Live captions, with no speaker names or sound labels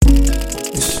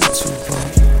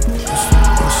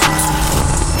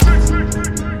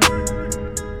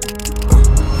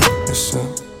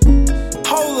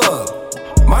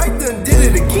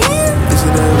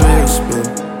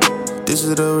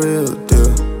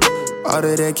All of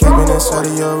that capping inside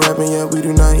of your rapping, yeah, we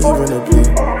do not even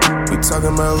appeal. We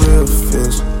talking about real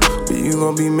feels, but you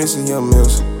gon' be missing your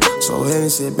meals. So go ahead and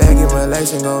sit back and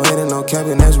relax and go ahead and no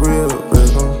capping, that's real.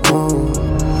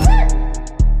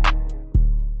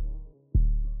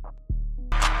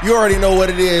 You already know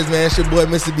what it is, man. It's your boy,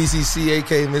 Mr. BCC,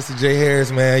 aka Mr. J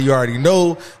Harris, man. You already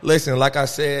know. Listen, like I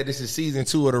said, this is season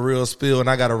 2 of The Real Spill, and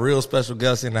I got a real special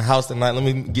guest in the house tonight. Let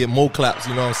me get more claps,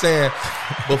 you know what I'm saying?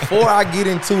 Before I get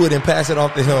into it and pass it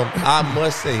off to him,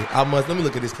 let me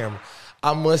look at this camera.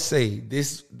 I must say,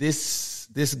 this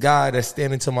guy that's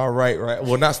standing to my right,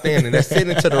 well, not standing, that's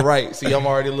sitting to the right. See, I'm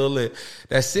already a little lit.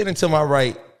 That's sitting to my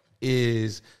right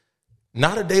is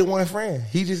not a day one friend.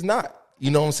 He just not. You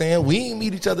know what I'm saying? We didn't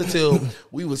meet each other till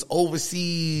we was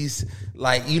overseas.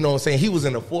 Like, you know what I'm saying? He was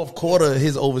in the fourth quarter of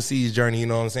his overseas journey, you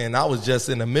know what I'm saying? I was just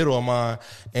in the middle of mine.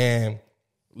 And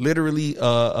literally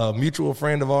a mutual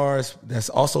friend of ours that's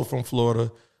also from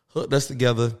Florida hooked us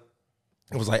together.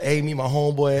 It was like, hey, meet my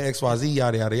homeboy at XYZ,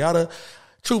 yada, yada, yada.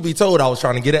 Truth be told, I was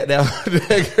trying to get at that.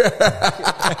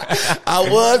 I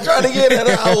was trying to get at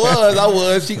her. I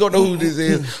was. She gonna know who this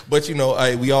is. But, you know,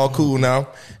 we all cool now.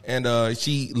 And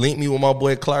she linked me with my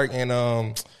boy Clark. And,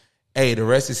 hey, the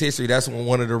rest is history. That's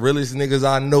one of the realest niggas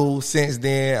I know since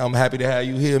then. I'm happy to have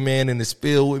you here, man, in the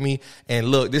spill with me. And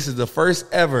look, this is the first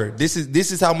ever. This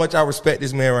is how much I respect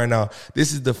this man right now.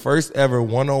 This is the first ever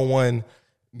one-on-one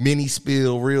mini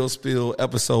spill, real spill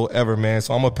episode ever, man.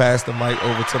 So I'm gonna pass the mic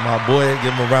over to my boy.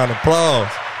 Give him a round of applause.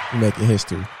 You making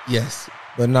history. Yes.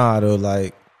 But nah, though,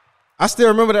 like, I still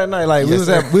remember that night. Like,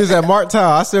 Yes, we was at Mark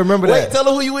Town. I still remember that. Wait, tell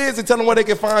them who you is and tell them where they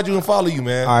can find you and follow you,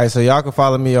 man. All right, so y'all can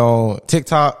follow me on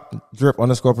TikTok,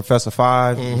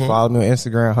 drip_professor5. You can follow me on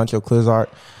Instagram, Huncho Clizart.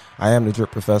 I am the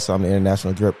drip professor. I'm the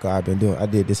international drip guy. I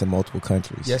did this in multiple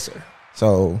countries. Yes, sir.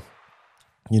 So,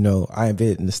 you know, I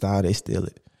invented the style, they steal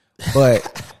it.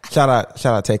 But shout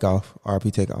out Takeoff,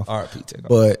 RP Takeoff. RP Takeoff.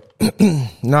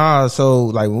 But nah, so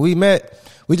like when we met,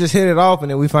 we just hit it off,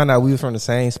 and then we found out we was from the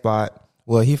same spot.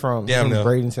 Well, he from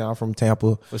Bradenton, I'm from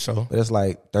Tampa. For sure. But it's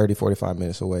like 30, 45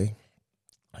 minutes away.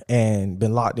 And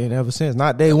been locked in ever since.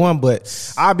 Not day one,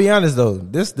 but I'll be honest though,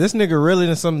 this nigga really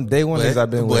than some day one niggas I've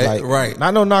been with. Like, right.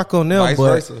 Not no knock on them, Vice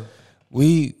but versa.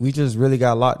 we just really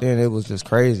got locked in. It was just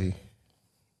crazy.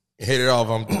 Hit it off.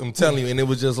 I'm telling you, and it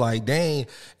was just like, dang.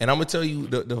 And I'm gonna tell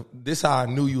you, this how I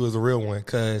knew you was a real one,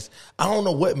 because I don't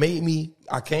know what made me.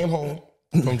 I came home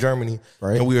from Germany,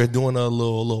 right, and we were doing a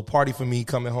little party for me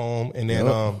coming home, and then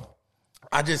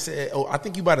I just said, oh, I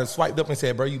think you might have swiped up and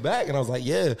said, bro, you back? And I was like,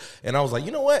 yeah. And I was like,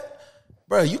 you know what,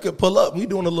 bro, you could pull up. We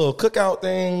doing a little cookout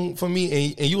thing for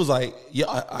me, and you was like,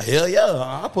 yeah, hell yeah,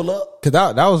 I'll pull up. Cause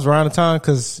that was around the time,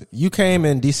 cause you came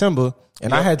in December.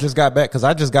 And I had just got back because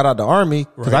I just got out the army,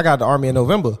 because I got the army in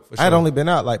November. Sure. I had only been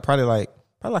out probably like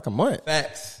a month.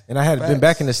 Facts. And I had been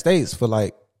back in the States for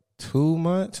like 3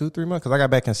 months, because I got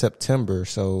back in September.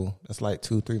 So that's like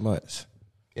 2-3 months.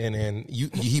 And then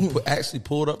he actually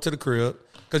pulled up to the crib.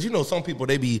 Because, you know, some people,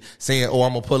 they be saying, oh,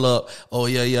 I'm going to pull up. Oh,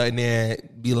 yeah. And then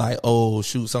be like, oh,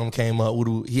 shoot, something came up.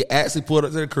 He actually pulled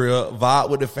up to the crib, vibed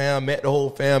with the fam, met the whole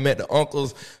fam, met the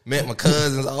uncles, met my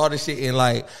cousins, all this shit. And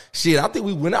like, shit, I think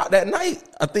we went out that night.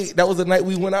 I think that was the night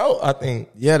we went out, I think.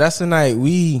 Yeah, that's the night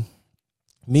me,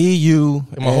 you.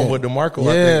 And my homeboy DeMarco,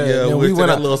 I think. Yeah, we went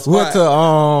to that little spot. We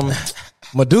went to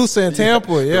Medusa in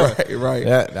Tampa, yeah. Right.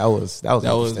 That was an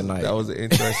interesting night. That was an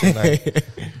interesting night.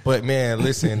 But man,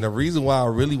 listen, the reason why I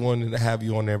really wanted to have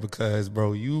you on there, because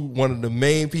bro, you one of the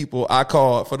main people I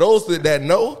called. For those that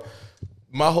know,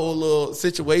 my whole little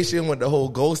situation with the whole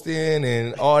ghosting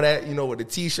and all that, you know, with the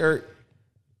t-shirt,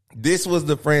 this was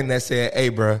the friend that said, hey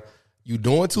bro, you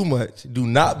doing too much. Do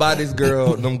not buy this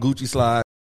girl them Gucci slides.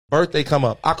 Birthday come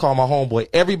up. I call my homeboy.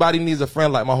 Everybody needs a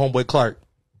friend like my homeboy Clark.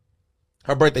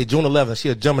 Her birthday, June 11th. She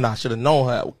a Gemini. Should have known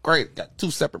her. Great. Got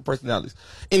 2 separate personalities.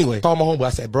 Anyway, called my homeboy. I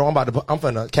said, bro, I'm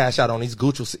finna cash out on these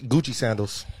Gucci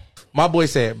sandals. My boy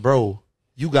said, bro,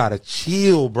 you gotta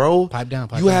chill, bro. Pipe down.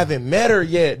 You haven't met her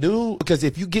yet, dude. Because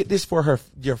if you get this for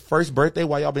your first birthday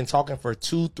while y'all been talking for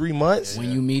 2-3 months.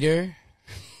 When you meet her,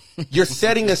 you're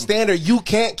setting a standard you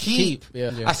can't keep.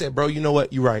 Yeah. I said, bro, you know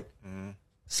what? You're right.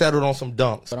 Settled on some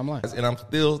dunks. But I'm like, and I'm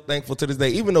still thankful to this day,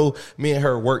 even though me and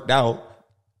her worked out.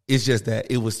 It's just that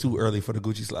it was too early for the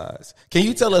Gucci slides. Can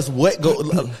you tell us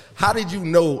how did you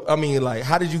know? I mean, like,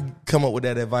 how did you come up with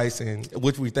that advice, and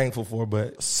which we're thankful for?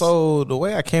 But so the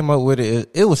way I came up with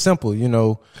it was simple, you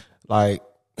know, like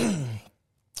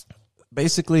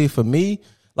basically for me,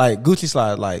 like Gucci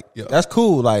slides, like that's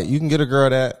cool. Like you can get a girl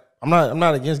that I'm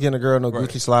not against getting a girl no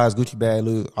Gucci slides, Gucci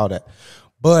bag, all that.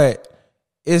 But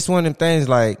it's one of them things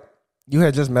like You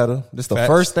had just met her. This the Facts.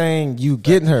 first thing you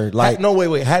getting her. Like, no,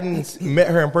 wait, hadn't met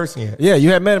her in person yet. yeah,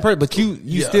 you had met in person, but you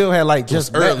Yeah. still had like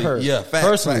just met Early. her. Yeah, facts,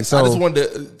 personally. facts. So I just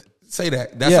wanted to say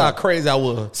that. That's Yeah. how crazy I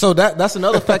was. So that's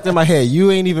another fact in my head.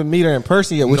 You ain't even meet her in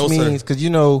person yet, which No, sir. means because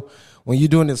when you're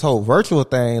doing this whole virtual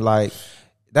thing, like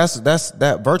that's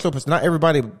that virtual. Not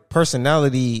everybody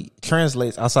personality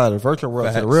translates outside of the virtual world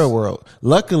to the Facts. real world.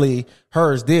 Luckily,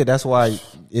 hers did. That's why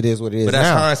it is what it is. But that's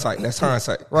now. hindsight. That's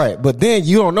hindsight. Right. But then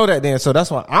you don't know that then. So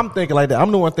that's why I'm thinking like that.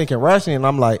 I'm the one thinking rationally, and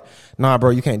I'm like, nah, bro,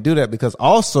 you can't do that because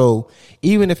also,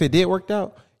 even if it did work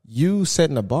out, you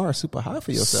setting the bar super high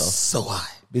for yourself. So high.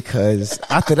 Because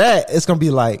after that, it's gonna be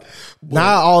like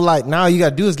now you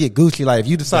gotta do is get Gucci. Like if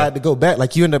you decide to go back,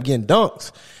 like you end up getting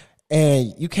dunks,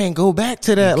 and you can't go back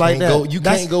to that like that. You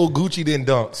can't go Gucci then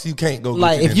dunks. You can't go Gucci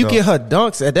like if then you dunks. get her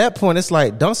dunks at that point, it's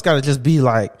like dunks gotta just be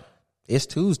like it's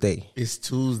Tuesday. It's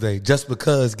Tuesday, just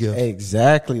because, Gil.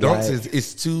 Exactly. Dunks Like, is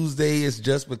it's Tuesday. It's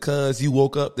just because you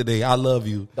woke up today. I love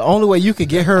you. the only way you could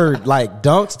get her like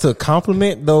dunks to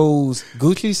compliment those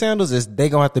Gucci sandals is they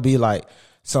gonna have to be like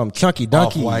some chunky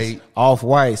dunkies, off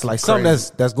whites, like something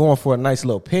that's going for a nice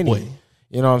little penny. Boy.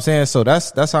 You know what I'm saying? So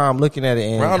that's how I'm looking at it.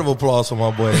 And Round of applause for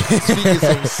my boy. Speaking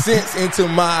some sense into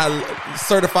my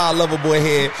certified lover boy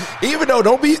head. Even though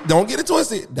don't get it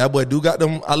twisted. That boy do got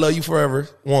them I love you forever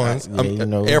ones.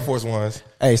 Yeah, Air Force ones.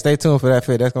 hey, stay tuned for that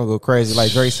fit. That's gonna go crazy.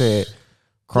 Like Dre said,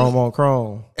 chrome on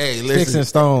chrome. Hey, listen. Sticks and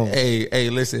stones. Hey,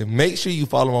 listen. Make sure you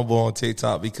follow my boy on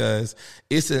TikTok because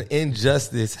it's an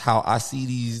injustice how I see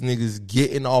these niggas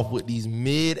getting off with these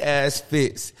mid-ass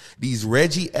fits, these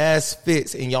Reggie-ass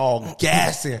fits, and y'all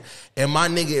gassing. And my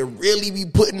nigga really be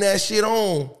putting that shit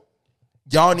on.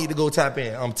 Y'all need to go tap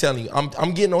in. I'm telling you.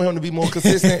 I'm getting on him to be more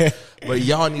consistent, but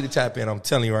y'all need to tap in. I'm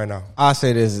telling you right now. I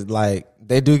say this, like,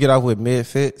 they do get off with mid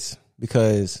fits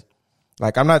because,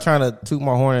 like, I'm not trying to toot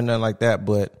my horn or nothing like that,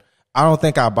 but I don't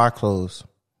think I buy clothes.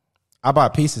 I buy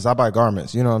pieces. I buy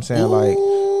garments. You know what I'm saying? Like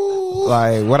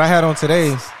what I had on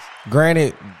today,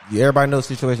 granted, everybody knows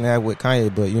the situation I had with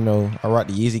Kanye, but, I rocked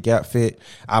the Yeezy Gap fit.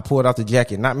 I pulled off the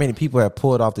jacket. Not many people have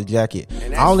pulled off the jacket.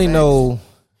 I only know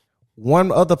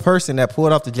one other person that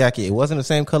pulled off the jacket. It wasn't the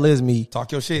same color as me.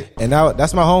 Talk your shit. And now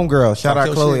that's my homegirl. Shout Talk out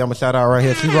your Chloe. shit. I'm going to shout out right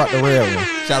here. She rocked the red one.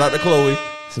 Shout out to Chloe.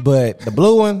 But the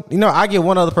blue one, I get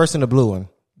one other person the blue one.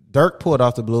 Dirk pulled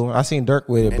off the blue one. I seen Dirk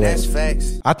with it, And but that's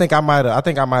facts. I think I might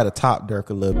have topped Dirk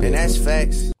a little bit. And that's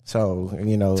facts. So,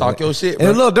 Talk your shit, and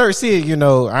bro. a little Dirk see it,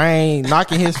 I ain't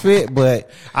knocking his fit, but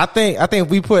I think if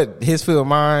we put his fit with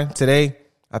mine today,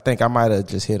 I think I might have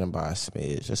just hit him by a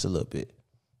smidge, just a little bit.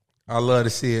 I love to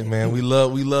see it, man. We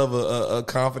love a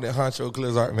confident honcho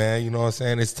Clizart, man. You know what I'm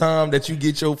saying? It's time that you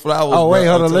get your flowers. Oh, wait,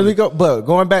 bro. hold on. Let me go. But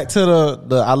going back to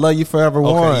the I Love You Forever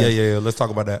one. Okay, yeah. Let's talk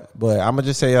about that. But I'm going to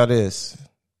just say y'all this.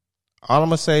 All I'm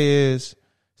going to say is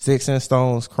sticks and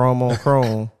stones, chrome on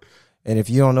chrome. And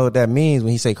if you don't know what that means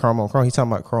when he say chrome on chrome, he's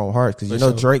talking about chrome hearts. Because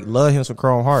sure. Drake love him some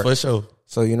chrome hearts. For sure.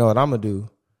 So you know what I'm going to do?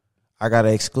 I got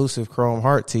an exclusive chrome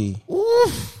heart tee.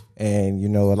 Oof. And,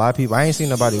 a lot of people, I ain't seen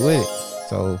nobody with it.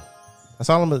 So that's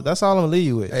all I'm going to leave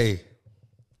you with. Hey,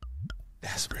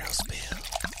 that's real spill.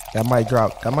 That might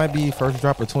drop. That might be first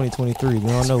drop of 2023. We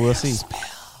don't know. We'll see.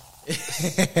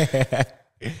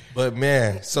 But,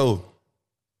 man, so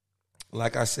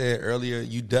like I said earlier,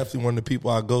 you definitely one of the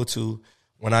people I go to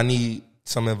when I need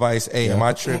some advice. Hey, am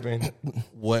I tripping?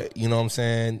 What, you know what I'm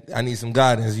saying? I need some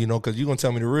guidance, because you're going to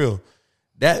tell me the real.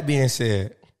 That being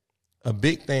said, a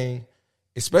big thing,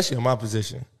 especially in my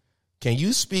position, can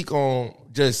you speak on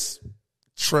just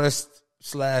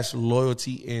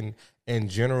trust/loyalty in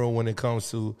general when it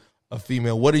comes to a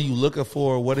female? What are you looking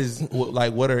for? What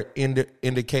are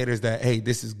indicators that, hey,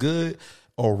 this is good,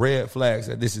 or red flags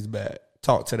that this is bad?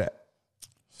 Talk to that.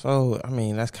 So,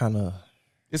 that's kind of...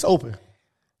 It's open.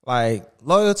 Like,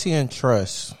 loyalty and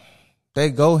trust, they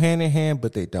go hand in hand,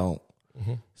 but they don't.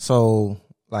 Mm-hmm. So,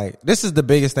 like, this is the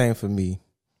biggest thing for me.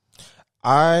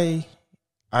 I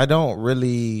don't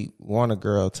really want a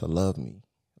girl to love me.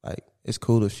 Like, it's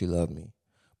cool if she love me.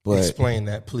 But explain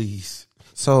that, please.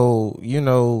 So,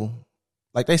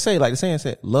 like they say, like the saying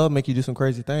said, love make you do some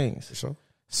crazy things. For sure.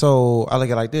 So I look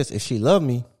at it like this. If she love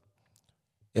me,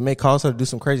 it may cause her to do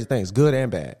some crazy things, good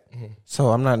and bad. Mm-hmm. So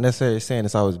I'm not necessarily saying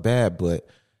it's always bad, but,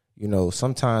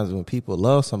 sometimes when people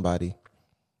love somebody,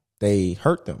 they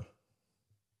hurt them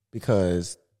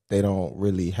because they don't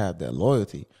really have that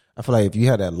loyalty. I feel like if you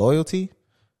have that loyalty,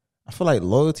 I feel like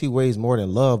loyalty weighs more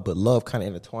than love, but love kind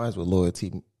of intertwines with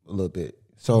loyalty a little bit.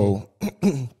 So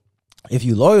if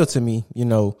you loyal to me, you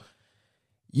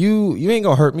ain't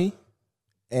gonna hurt me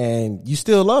and you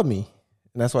still love me.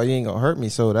 And that's why you ain't gonna hurt me.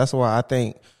 So that's why I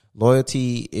think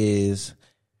loyalty is,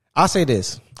 I'll say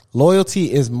this.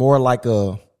 loyalty is more like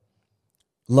a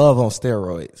love on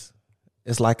steroids.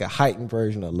 It's like a heightened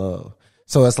version of love.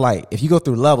 So it's like if you go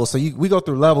through levels, so we go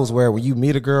through levels where when you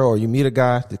meet a girl or you meet a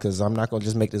guy, because I'm not gonna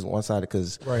just make this one sided,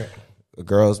 because Right.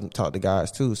 girls talk to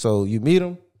guys too. So you meet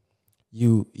them,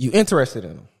 you interested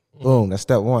in them. Boom, that's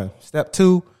step one. Step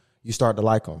two, you start to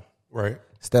like them. Right.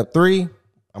 Step three, I'm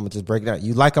gonna just break it down.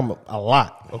 You like them a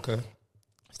lot. Okay.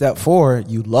 Step four,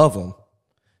 you love them.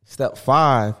 Step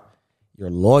five, you're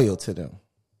loyal to them.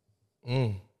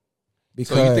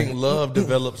 Because So you think love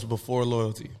develops before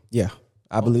loyalty? yeah,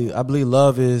 I believe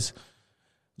love is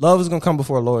gonna come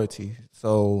before loyalty.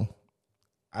 So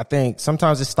I think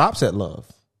sometimes it stops at love.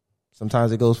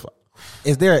 Sometimes it goes.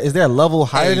 Is there a level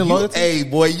higher than loyalty? Hey,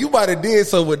 boy, you might have did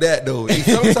so with that though.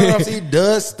 Sometimes it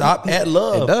does stop at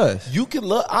love. It does. You can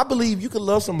love. I believe you can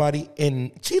love somebody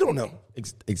and cheat on them.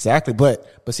 Exactly, but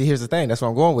see, here's the thing. That's where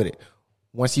I'm going with it.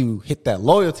 Once you hit that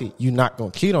loyalty, you're not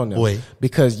gonna cheat on them, Boy.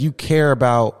 because you care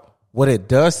about what it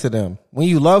does to them. When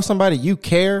you love somebody, you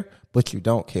care, but you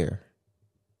don't care.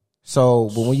 So,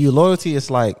 but when you loyalty, it's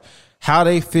like how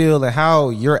they feel and how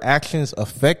your actions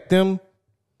affect them.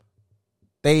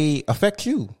 They affect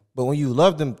you, but when you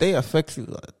love them, they affect you.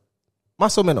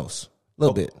 Más o menos, a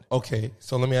little bit. Okay,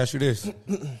 so let me ask you this: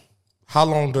 how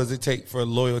long does it take for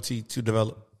loyalty to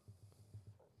develop?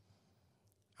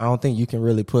 I don't think you can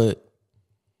really put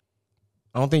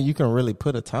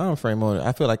a time frame on it.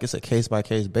 I feel like it's a case by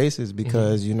case basis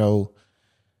because you know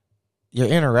your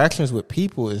interactions with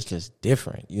people is just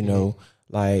different. You know,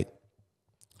 like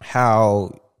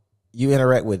how you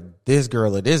interact with this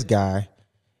girl or this guy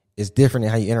is different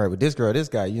than how you interact with this girl or this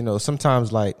guy. You know,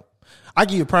 sometimes like I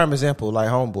give you a prime example, like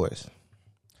homeboys.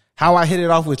 How I hit it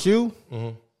off with you,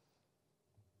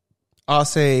 I'll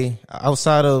say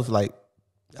outside of like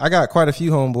I got quite a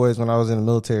few homeboys when I was in the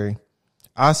military.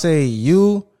 I say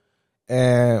you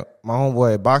and my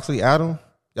homeboy Boxley Adam,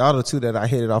 y'all the two that I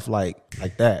hit it off like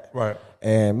that. Right.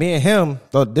 And me and him,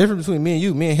 the difference between me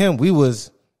and him, we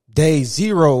was day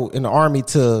 0 in the Army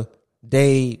to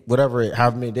day whatever,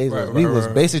 however many days was. We was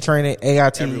basic training,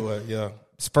 AIT, everywhere. Yeah.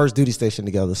 first duty station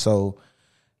together. So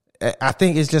I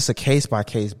think it's just a case by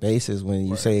case basis when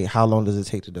you say how long does it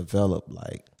take to develop.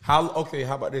 Like how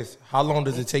about this? How long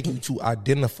does it take you to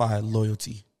identify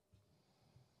loyalty?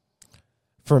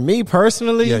 for me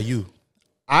personally,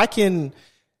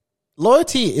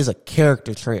 loyalty is a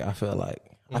character trait. I feel like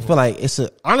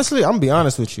honestly, I'm gonna be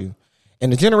honest with you. In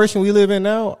the generation we live in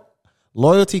now,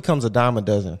 loyalty comes a dime a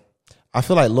dozen. I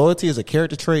feel like loyalty is a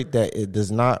character trait that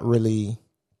it's not really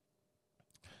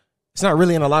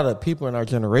in a lot of people in our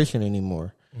generation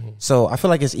anymore. So I feel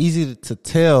like it's easy to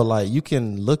tell. Like you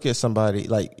can look at somebody,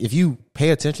 like if you pay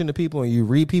attention to people and you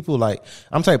read people, like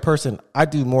I'm the type of person, I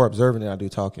do more observing than I do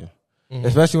talking.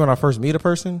 Especially when I first meet a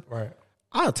person. Right.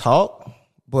 I talk,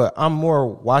 but I'm more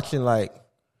watching like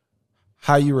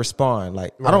how you respond.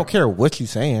 Like I don't care what you're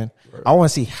saying. I want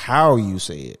to see how you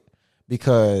say it.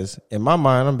 Because in my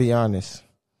mind, I'm gonna be honest,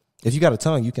 if you got a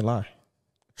tongue, you can lie.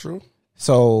 True.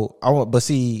 So but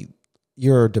see,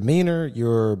 your demeanor,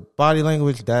 your body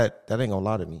language, that ain't gonna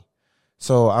lie to me.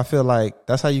 So I feel like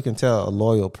that's how you can tell a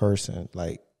loyal person.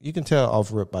 Like you can tell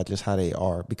off rip by just how they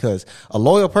are. Because a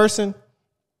loyal person,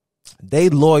 they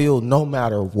loyal no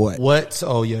matter what. What?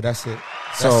 Oh yeah, that's it.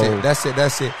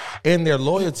 That's it. And their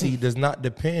loyalty does not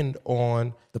depend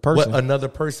on the person, what another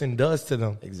person does to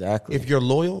them. Exactly. If you're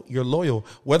loyal, you're loyal.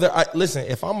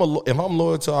 If I'm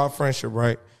loyal to our friendship,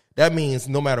 right? That means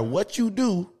no matter what you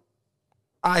do,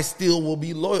 I still will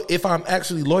be loyal if I'm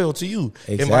actually loyal to you.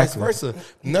 Exactly. And vice versa.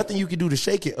 Nothing you can do to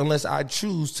shake it unless I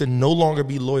choose to no longer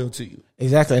be loyal to you.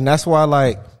 Exactly. And that's why,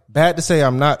 like, bad to say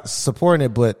I'm not supporting it,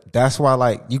 but that's why,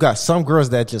 like, you got some girls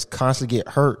that just constantly get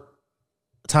hurt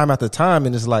time after time,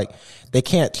 and it's like they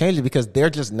can't change it because they're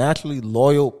just naturally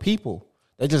loyal people.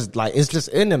 They just like it's just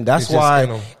in them. That's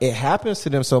why it happens to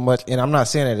them so much. And I'm not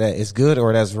saying that it's good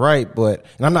or that's right, and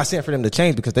I'm not saying for them to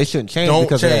change because they shouldn't change.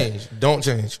 Don't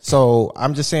change. So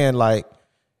I'm just saying, like,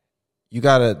 they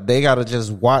gotta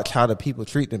just watch how the people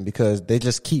treat them because they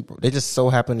just so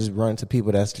happen to just run to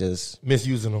people that's just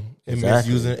misusing them and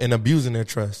Exactly. and abusing their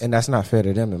trust. And that's not fair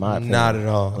to them, in my opinion. Not at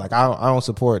all. Like I don't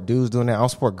support dudes doing that. I don't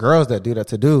support girls that do that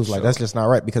to dudes. Like that's just not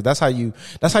right because that's how you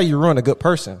ruin a good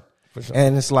person. For sure.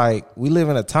 And it's like we live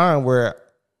in a time where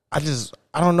I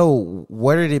don't know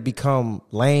where did it become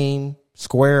lame,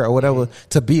 square, or whatever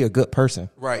to be a good person.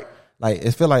 Right. Like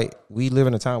it feel like we live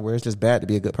in a time where it's just bad to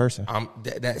be a good person.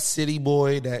 That city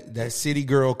boy, that city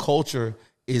girl culture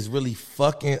is really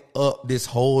fucking up this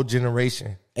whole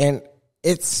generation. And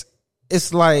it's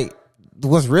like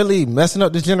what's really messing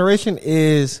up this generation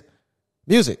is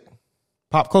music.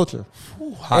 Pop culture.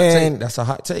 Ooh, hot take. That's a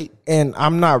hot take. And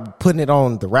I'm not putting it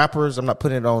on the rappers. I'm not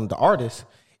putting it on the artists.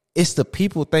 It's the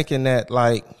people thinking that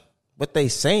like what they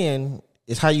saying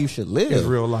is how you should live. It's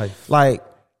real life. Like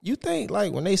you think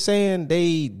like when they saying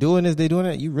they doing this, they doing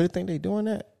that. You really think they doing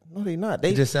that? No, they not.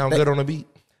 They just sound good on the beat.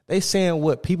 They saying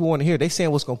what people want to hear. They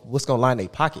saying what's gonna line their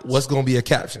pockets. What's gonna be a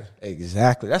caption?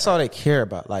 Exactly. That's all they care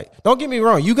about. Like, don't get me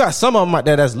wrong. You got some of them out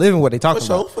there that's living what they talking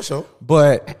about. For sure.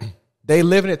 But they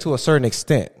living it to a certain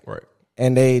extent. Right.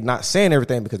 And they not saying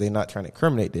everything because they not trying to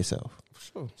incriminate themselves.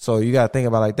 Sure. So you got to think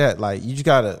about it like that. Like you just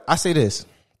got to, I say this,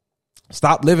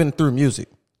 stop living through music.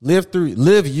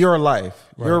 Live your life,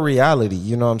 your reality.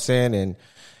 You know what I'm saying? And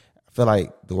I feel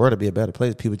like the world would be a better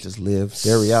place. People just live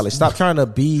their reality. Stop trying to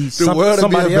be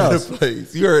somebody else.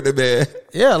 Place. You heard it, man.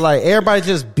 Yeah, like everybody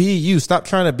just be you. Stop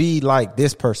trying to be like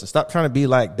this person. Stop trying to be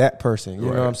like that person. You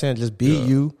know what I'm saying? Just be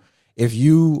you. If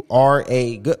you are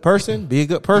a good person, be a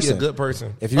good person. Be a good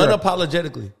person. If you're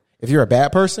unapologetically. If you're a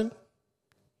bad person,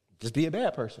 just be a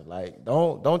bad person. Like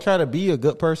don't try to be a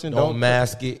good person. Don't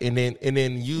mask it and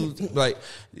then you like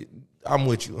I'm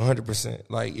with you 100%.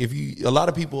 Like if you a lot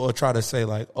of people will try to say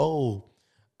like, oh,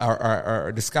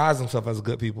 are disguise themselves as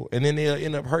good people, and then they'll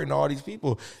end up hurting all these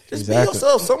people. Just be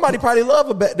yourself. Somebody probably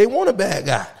they want a bad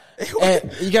guy.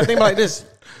 And you gotta think about like this.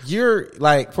 You're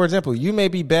like, for example, you may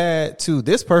be bad to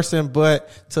this person, but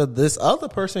to this other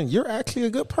person, you're actually a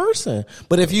good person.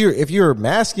 But if you're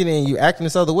masking and you acting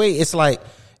this other way, it's like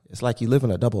you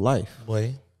living a double life.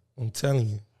 Boy, I'm telling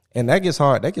you. And that gets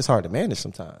hard to manage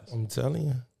sometimes. I'm telling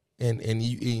you. And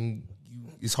you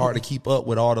it's hard to keep up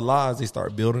with all the lies. They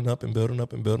start building up and building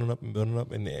up and building up and building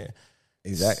up, and then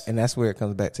exactly. And that's where it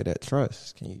comes back to that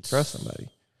trust. Can you trust somebody?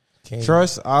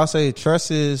 Trust. I'll say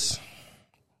trust is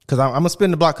because I'm gonna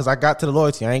spin the block because I got to the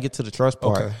loyalty. I ain't get to the trust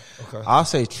part. Okay. I'll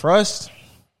say trust.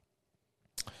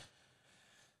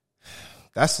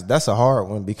 That's a hard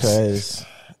one because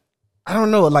I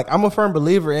don't know. Like I'm a firm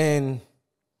believer in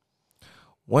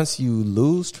once you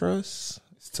lose trust,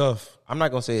 it's tough. I'm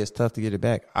not gonna say it's tough to get it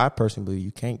back. I personally believe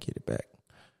you can't get it back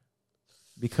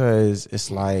because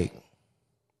it's like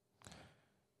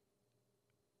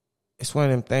it's one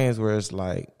of them things where it's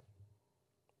like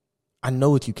I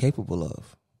know what you're capable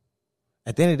of.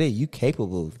 At the end of the day, you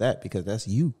capable of that because that's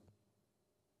you.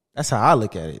 That's how I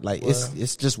look at it. Like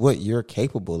it's just what you're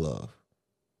capable of.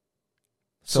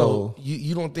 So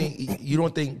you don't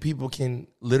think people can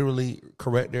literally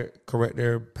correct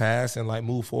their past and like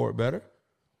move forward better?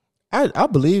 I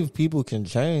believe people can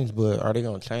change, but are they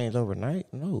gonna change overnight?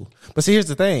 No. But see, here's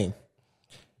the thing.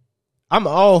 I'm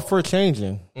all for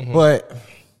changing, but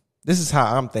this is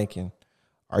how I'm thinking.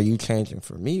 Are you changing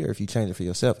for me, or if you changing for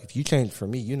yourself? If you change for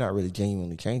me, you're not really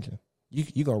genuinely changing.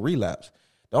 You're gonna relapse.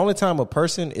 The only time a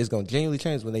person is gonna genuinely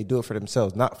change is when they do it for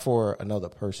themselves, not for another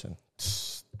person.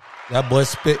 That boy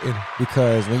spitting.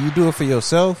 Because when you do it for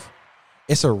yourself,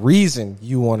 it's a reason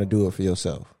you want to do it for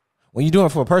yourself. When you're doing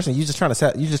it for a person, you're just trying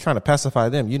to pacify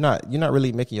them. You're not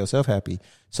really making yourself happy.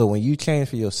 So when you change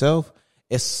for yourself,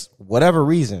 it's whatever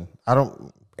reason.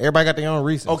 Everybody got their own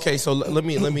reason. Okay, so let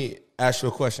me ask you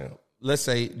a question. Let's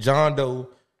say John Doe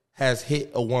has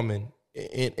hit a woman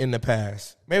in the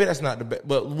past. Maybe that's not the best,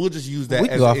 but we'll just use that. We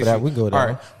can go off of that. We can go there. All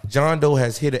right, John Doe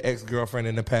has hit an ex-girlfriend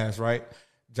in the past, right?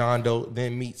 John Doe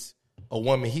then meets a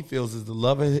woman he feels is the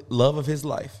love of his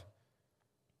life.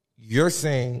 You're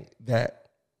saying that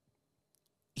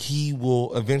he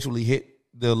will eventually hit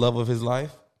the love of his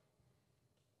life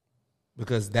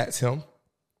because that's him.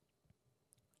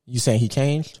 You saying he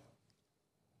changed?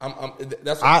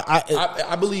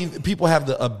 I believe people have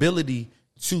the ability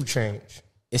to change.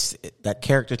 It's that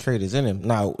character trait is in him.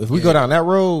 Now, if we go down that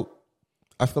road,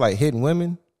 I feel like hitting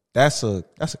women, that's a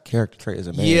character trait as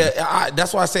a man. Yeah,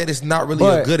 that's why I said it's not really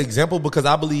a good example because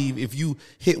I believe if you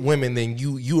hit women, then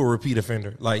you a repeat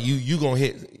offender. Like you gonna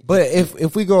hit. But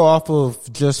if we go off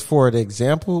of just for the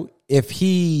example, if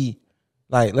he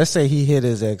like let's say he hit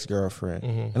his ex-girlfriend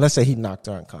and let's say he knocked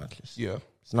her unconscious. Yeah,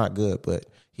 it's not good, but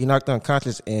he knocked her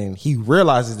unconscious and he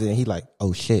realizes it and he like,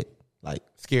 oh shit, like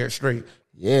scared straight.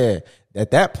 Yeah,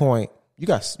 at that point you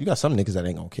got some niggas that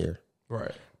ain't gonna care.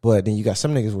 Right. But then you got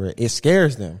some niggas where it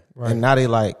scares them. Right. And now they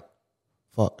like,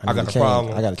 fuck, I got a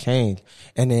problem. I got to change.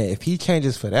 And then if he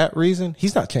changes for that reason,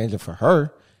 he's not changing for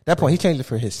her. At that point, he's changing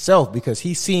for himself because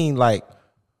he's seen like,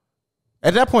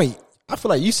 at that point, I feel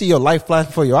like you see your life flash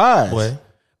before your eyes. Boy.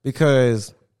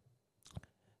 Because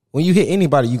when you hit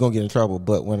anybody, you're going to get in trouble.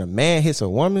 But when a man hits a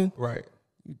woman, right,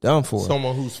 you done for.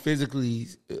 Someone who's physically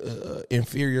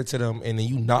inferior to them, and then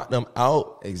you knock them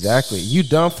out. Exactly. You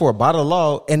done for by the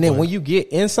law, and then when you get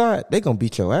inside, they gonna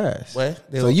beat your ass. Well,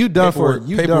 so you done for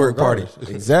you paperwork done party.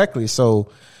 Exactly. So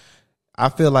I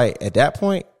feel like at that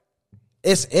point,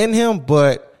 it's in him,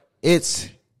 but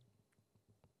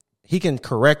he can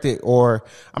correct it, or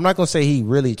I'm not gonna say he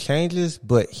really changes,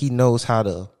 but he knows how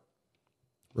to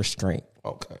restrain.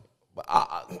 Okay. But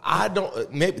I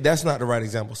don't, maybe that's not the right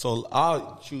example. So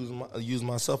I'll use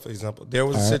myself as example. There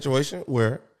was a situation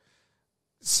where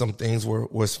some things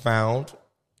was found,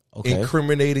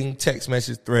 incriminating text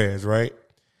message threads, right?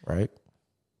 Right.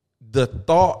 The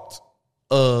thought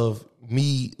of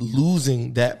me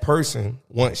losing that person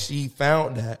once she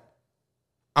found that,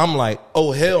 I'm like,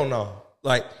 oh, hell no.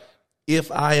 Like,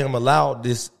 if I am allowed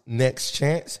this next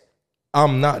chance,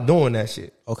 I'm not doing that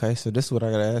shit. Okay, so this is what I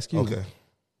gotta ask you. Okay.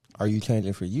 Are you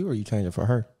changing for you or are you changing for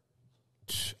her?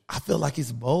 I feel like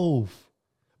it's both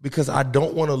because I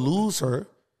don't want to lose her.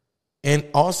 And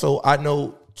also, I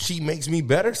know she makes me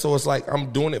better. So it's like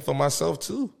I'm doing it for myself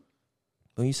too.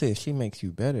 When you say if she makes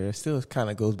you better, it still kind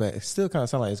of goes back. It still kind of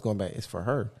sounds like it's going back. It's for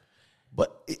her.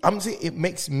 But I'm saying it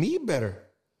makes me better.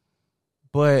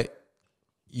 But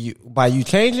by you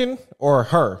changing or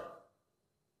her?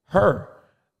 Her.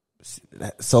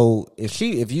 So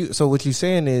so what you're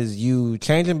saying is you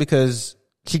changing because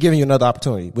she giving you another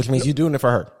opportunity, which means you doing it for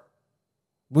her.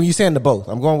 When you saying the both,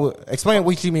 explain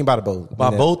what you mean by the both. By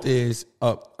both is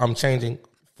I'm changing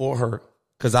for her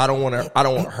because I don't want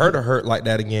her to hurt like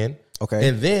that again. Okay.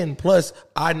 And then plus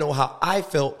I know how I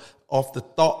felt off the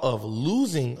thought of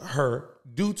losing her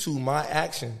due to my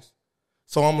actions.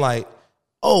 So I'm like,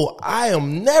 oh, I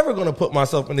am never going to put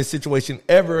myself in this situation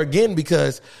ever again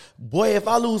because, boy, if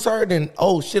I lose her, then,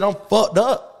 oh, shit, I'm fucked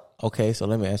up. Okay, so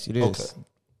let me ask you this. Okay.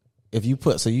 If you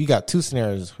so you got two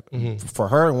scenarios for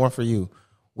her and one for you.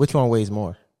 Which one weighs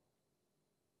more?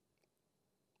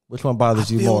 Which one bothers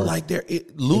you more? I feel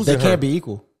like losing her. They can't be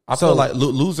equal. I feel like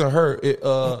losing her.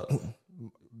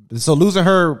 So losing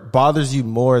her bothers you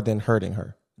more than hurting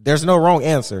her. There's no wrong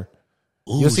answer.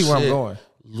 You'll see where I'm going.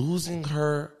 Losing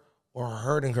her or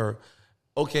hurting her.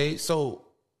 Okay, so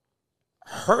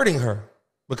hurting her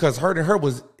because hurting her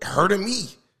was hurting me.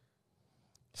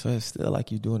 So it's still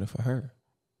like you doing it for her.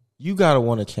 You gotta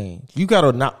want to change. You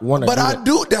gotta not want to. But I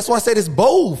do. That's why I said it's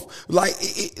both. Like,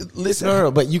 listen.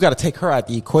 No, but you gotta take her out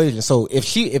the equation. So if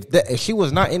she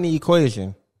was not in the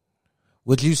equation,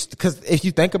 would you? Because if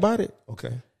you think about it,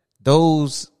 okay,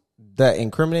 that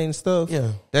incriminating stuff,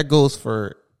 that goes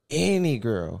for any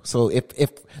girl. So if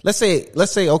let's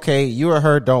say okay, you or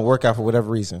her don't work out for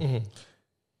whatever reason,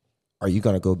 are you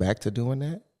gonna go back to doing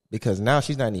that? Because now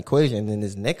she's not in the equation, and then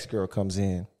this next girl comes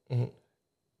in.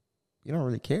 You don't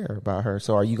really care about her,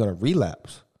 so are you gonna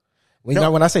relapse?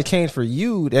 When I say change for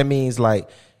you, that means like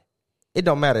it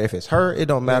don't matter if it's her, it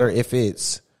don't matter if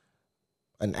it's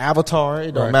an avatar,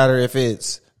 it don't matter if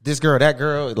it's this girl, that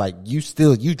girl. Like you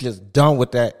just done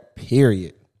with that.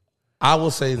 Period. I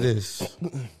will say this,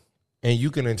 and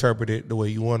you can interpret it the way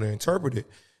you want to interpret it.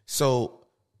 So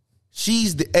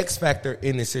she's the X factor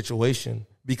in this situation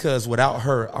because without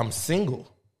her, I'm single.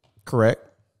 Correct.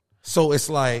 So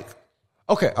it's like.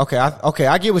 Okay.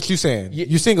 I get what you're saying.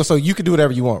 You're single, so you can do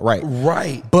whatever you want, right?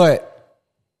 Right. But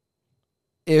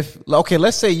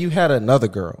let's say you had another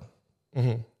girl,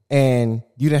 and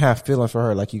you didn't have feelings for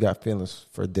her like you got feelings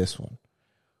for this one.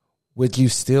 Would you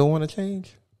still want to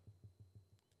change?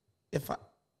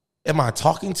 Am I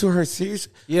talking to her serious?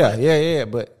 Yeah.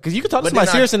 But because you can talk to somebody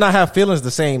serious and not have feelings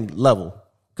the same level.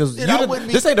 Because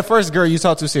this ain't the first girl you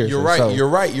talk to seriously. You're right. So.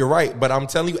 You're right. But I'm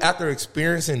telling you, after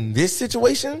experiencing this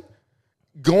situation.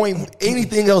 Going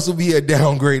anything else would be a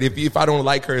downgrade if I don't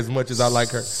like her as much as I like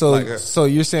her. So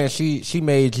you're saying she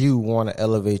made you want to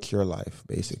elevate your life,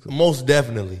 basically. Most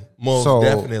definitely.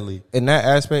 Definitely. In that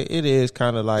aspect, it is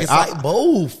kind of like it's like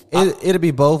both. It'll be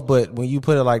both, but when you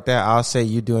put it like that, I'll say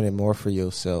you're doing it more for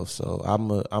yourself. So I'm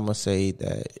gonna say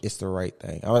that it's the right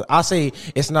thing. I'll say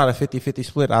it's not a 50-50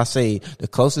 split. I'll say the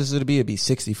closest it'll be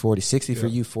 60-40. 60 for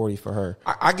you, 40 for her.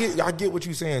 I get what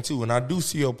you're saying too, and I do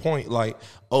see your point. Like,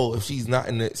 oh, if she's not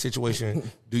in that situation,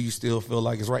 do you still feel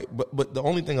like it's right? But the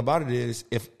only thing about it is,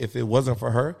 if it wasn't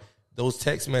for her, those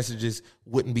text messages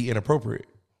wouldn't be inappropriate.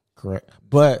 Correct.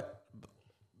 But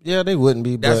yeah, they wouldn't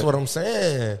be. That's what I'm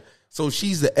saying. So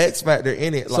she's the X factor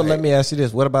in it. So let me ask you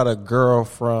this: what about a girl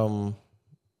from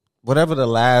whatever the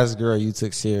last girl you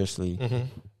took seriously?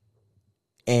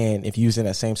 And if you was in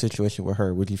that same situation with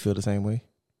her, would you feel the same way?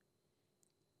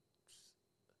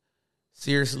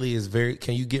 Seriously is very.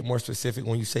 Can you get more specific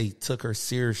when you say took her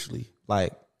seriously?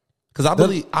 Like, because I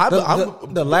believe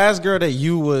the last girl that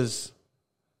you was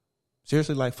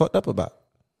seriously like fucked up about,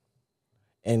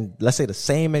 and let's say the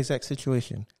same exact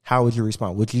situation, how would you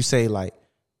respond? Would you say like,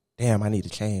 "Damn, I need to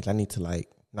change. I need to like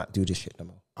not do this shit no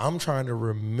more"? I'm trying to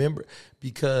remember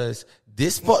because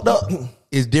this fucked up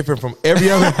is different from every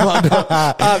other fucked up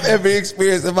I've ever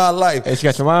experienced in my life. Hey, you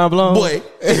got your mind blown? Boy.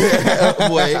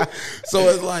 Boy. So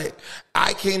it's like,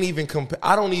 I can't even compare.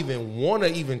 I don't even want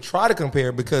to even try to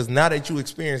compare because now that you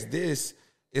experienced this,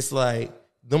 it's like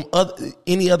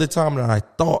any other time that I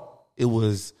thought it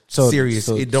was serious,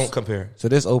 it don't compare. So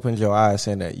this opens your eyes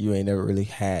saying that you ain't never really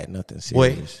had nothing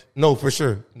serious. Wait, no, for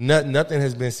sure. Nothing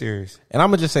has been serious. And I'm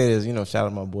going to just say this, shout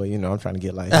out my boy, I'm trying to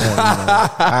get like him,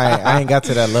 I ain't got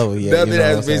to that level yet. Nothing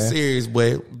has been serious,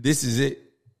 but this is it.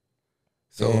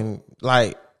 So, and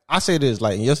like, I say this,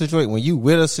 like in your situation, when you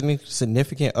with a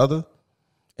significant other,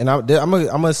 and I'm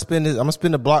gonna spin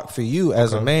the block for you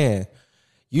as a man,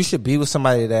 you should be with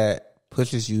somebody that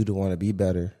pushes you to want to be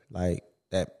better. Like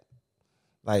that,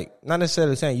 like not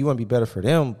necessarily saying you want to be better for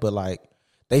them, but like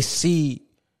they see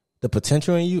the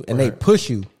potential in you and they push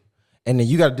you, and then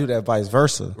you got to do that vice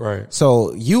versa. Right.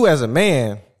 So you as a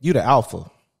man, you the alpha,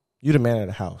 you the man of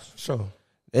the house. Sure.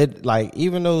 It like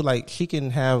even though like she can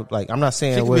have like I'm not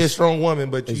saying she can be a strong woman,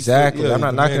 but you exactly still, I'm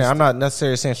not knocking it. I'm not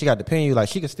necessarily saying she got to depend you. Like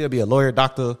she could still be a lawyer,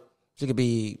 doctor. She could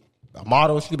be a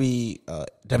model. She could be a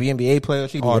WNBA player.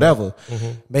 She could be whatever.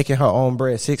 Making her own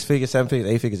bread, 6 figures, 7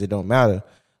 figures, 8 figures. It don't matter.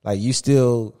 Like you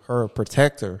still her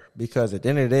protector because at the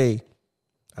end of the day,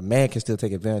 a man can still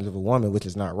take advantage of a woman, which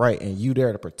is not right. And you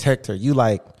there to protect her. You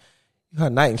like you her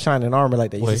knight in shining armor,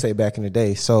 like they used to say back in the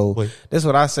day. So this is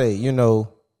what I say.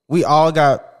 We all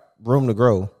got room to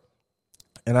grow.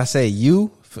 And I say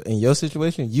you, in your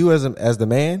situation, you as the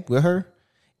man with her,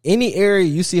 any area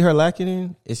you see her lacking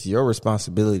in, it's your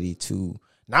responsibility to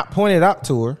not point it out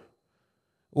to her.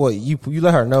 Well, you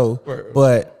let her know,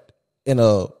 but in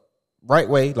a right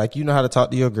way, like you know how to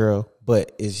talk to your girl,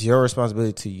 but it's your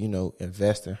responsibility to,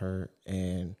 invest in her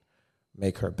and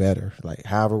make her better, like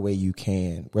however way you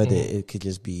can, whether it could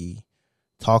just be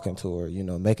talking to her,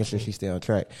 making sure she stay on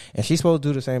track. And she's supposed to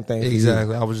do the same thing.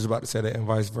 Exactly. I was just about to say that and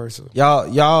vice versa.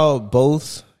 Y'all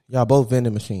both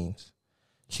vending machines.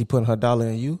 She putting her dollar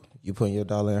in you, you putting your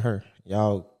dollar in her.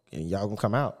 Y'all gonna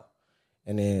come out.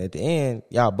 And then at the end,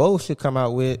 y'all both should come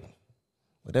out with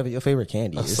whatever your favorite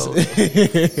candy is. So,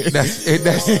 that's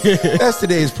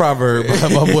today's proverb by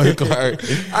my boy Clark.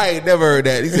 I ain't never heard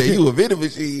that. He said you a vending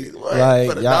machine. What?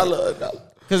 Like, for $1.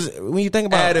 Because when you think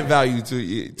about adding value to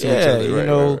each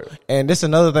other, right. And this is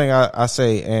another thing I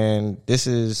say, and this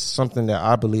is something that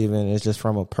I believe in. It's just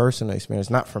from a personal experience,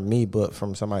 not from me, but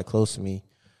from somebody close to me.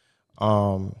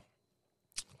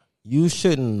 You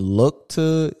shouldn't look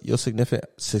to your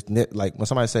significant like when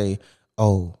somebody say,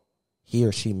 "Oh, he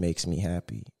or she makes me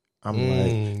happy." I'm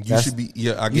like, you should be.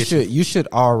 Yeah, I get you should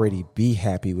already be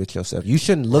happy with yourself. You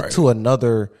shouldn't look to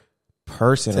another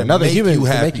person, another human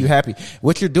to make you happy.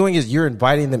 What you're doing is you're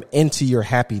inviting them into your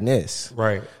happiness.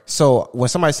 Right. So when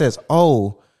somebody says,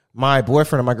 "Oh, my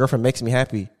boyfriend or my girlfriend makes me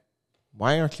happy,"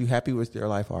 why aren't you happy with your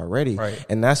life already? Right.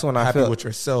 And that's when I feel with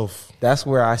yourself. That's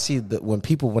where I see that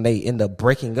when they end up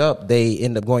breaking up, they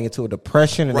end up going into a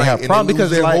depression and they have problems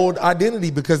because their whole identity,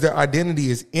 because their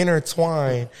identity is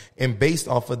intertwined and based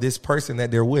off of this person that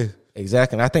they're with.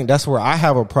 Exactly. And I think that's where I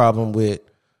have a problem with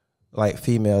like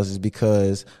females, is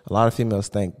because a lot of females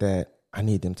think that I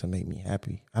need them to make me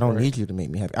happy. I don't need you to make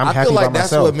me happy. I feel like by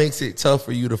that's myself. what makes it tough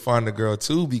for you to find a girl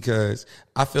too, because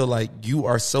I feel like you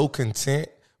are so content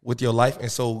with your life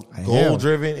and so goal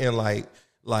driven and like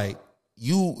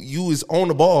you is on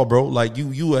the ball, bro. Like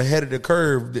you ahead of the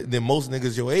curve than most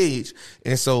niggas your age.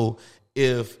 And so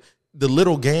if the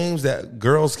little games that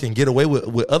girls can get away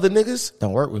with other niggas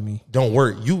don't work with me. Don't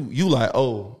work. You like,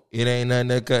 oh, it ain't nothing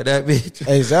to cut that bitch.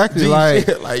 Exactly.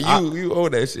 You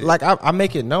own that shit. Like I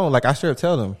make it known. Like I straight up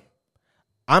tell them,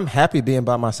 I'm happy being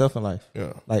by myself in life.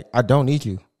 Yeah. Like I don't need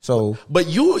you. So, but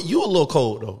you a little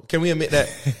cold though. Can we admit that?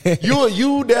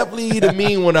 you definitely the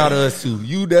mean one out of us two.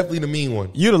 You definitely the mean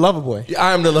one. You the lover boy.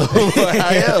 I am the lover boy.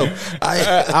 I am.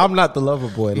 I'm not the lover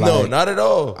boy. Like, no, not at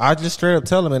all. I just straight up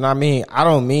tell him, and I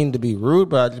don't mean to be rude,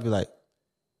 but I just be like,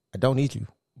 I don't need you.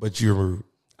 But you're rude.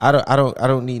 I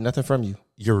don't need nothing from you.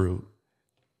 You're rude.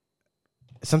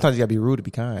 Sometimes you gotta be rude to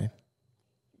be kind.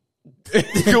 What?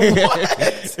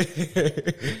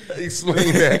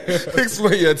 Explain that.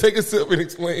 Explain that. Take a sip and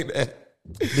explain that.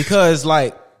 Because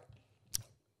like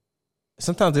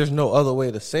sometimes there's no other way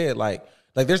to say it. Like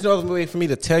there's no other way for me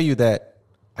to tell you that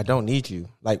I don't need you.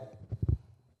 Like,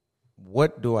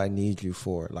 what do I need you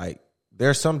for? Like,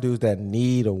 there's some dudes that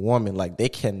need a woman. Like, they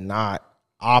cannot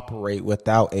operate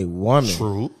without a woman.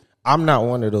 True. I'm not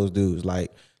one of those dudes.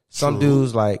 Like, some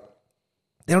dudes, like,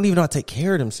 they don't even know how to take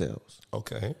care of themselves.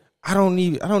 Okay. I don't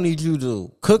need you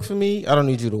to cook for me. I don't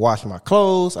need you to wash my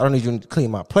clothes. I don't need you to clean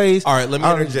my place. All right, let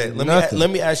me interject. Let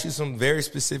me ask you some very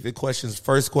specific questions.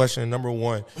 First question, number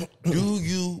one. Do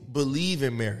you believe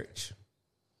in marriage?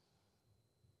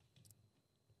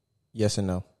 Yes and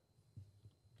no.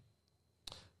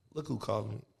 Look who called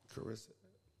me.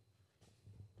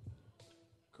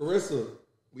 Carissa,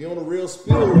 we on a real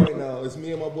spill right now. It's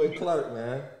me and my boy Clark,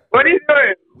 man. What are you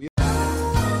doing?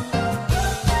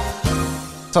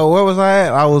 So where was I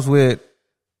at? I was with.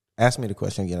 Ask me the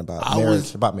question again about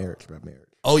marriage. About marriage.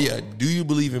 Oh yeah. Do you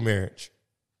believe in marriage?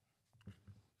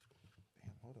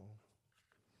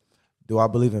 Do I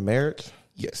believe in marriage?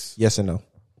 Yes. Yes and no.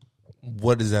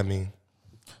 What does that mean?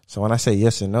 So when I say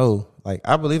yes and no, like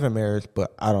I believe in marriage,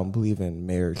 but I don't believe in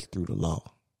marriage through the law.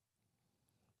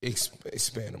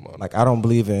 Expand them on. Like I don't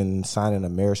believe in signing a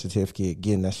marriage certificate,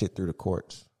 getting that shit through the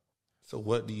courts. So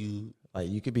what do you like?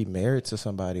 You could be married to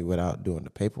somebody without doing the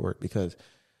paperwork, because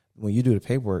when you do the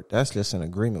paperwork, that's just an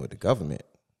agreement with the government.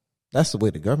 That's the way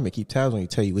the government keep tabs on you,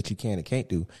 tell you what you can and can't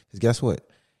do. Because guess what?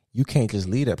 You can't just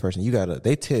leave that person.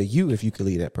 They tell you if you could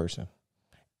leave that person,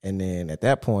 and then at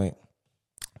that point,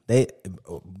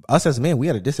 us as men, we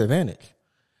at a disadvantage.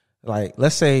 Like,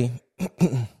 let's say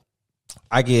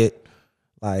I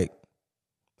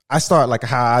start like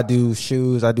how I do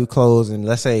shoes, I do clothes, and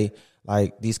let's say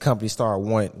like these companies start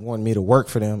wanting me to work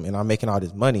for them, and I'm making all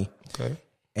this money. Okay.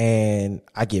 And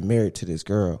I get married to this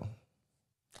girl.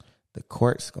 The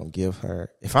court's gonna give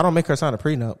her, if I don't make her sign a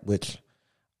prenup, which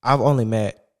I've only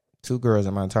met 2 girls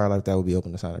in my entire life that would be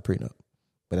open to sign a prenup,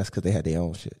 but that's because they had their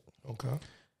own shit. Okay.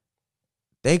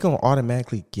 They gonna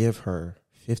automatically give her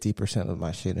 50% of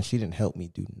my shit, and she didn't help me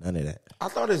do none of that. I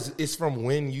thought it's from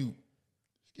when you,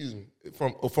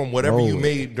 from whatever you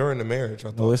made during the marriage. I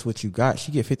thought. No, it's what you got.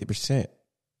 She get 50%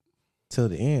 till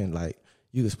the end. Like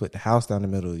you can split the house down the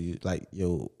middle. You like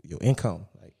your income.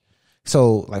 Like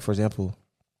so, like for example,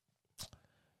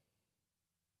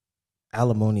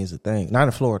 alimony is a thing. Not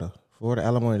in Florida. Florida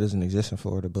alimony doesn't exist in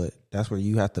Florida, but that's where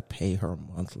you have to pay her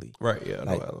monthly. Right. Yeah.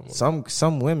 Like no alimony.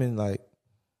 some women, like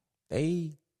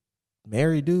they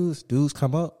marry dudes. Dudes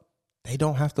come up. They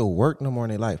don't have to work no more in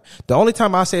their life. The only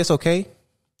time I say it's okay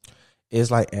is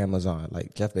like Amazon.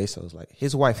 Like Jeff Bezos. Like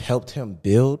his wife helped him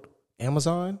build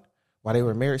Amazon while they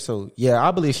were married. So yeah,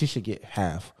 I believe she should get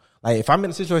half. Like if I'm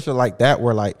in a situation like that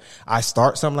where like I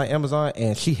start something like Amazon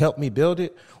and she helped me build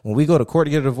it, when we go to court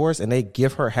to get a divorce and they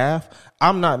give her half,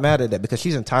 I'm not mad at that because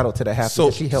she's entitled to that half.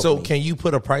 So she helped me. Can you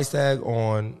put a price tag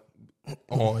on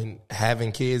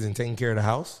having kids and taking care of the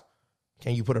house?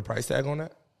 Can you put a price tag on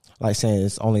that? Like saying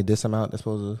it's only this amount that's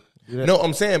supposed to do that? No,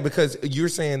 I'm saying because you're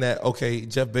saying that, okay,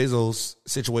 Jeff Bezos'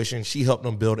 situation, she helped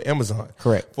him build Amazon.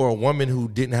 Correct. For a woman who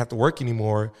didn't have to work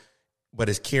anymore, but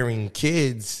is carrying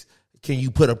kids, can you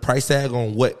put a price tag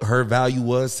on what her value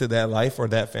was to that life or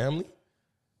that family?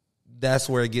 That's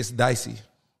where it gets dicey.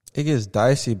 It gets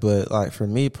dicey, but like for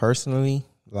me personally,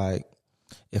 like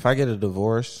if I get a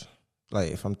divorce, like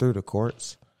if I'm through the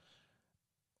courts,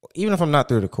 even if I'm not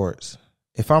through the courts,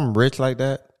 if I'm rich like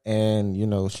that and, you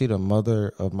know, she the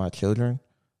mother of my children,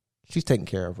 she's taken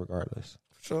care of regardless.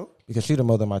 Sure. Because she the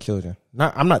mother of my children.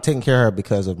 I'm not taking care of her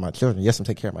because of my children. Yes, I'm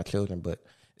taking care of my children, but at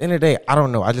the end of the day, I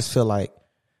don't know. I just feel like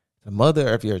the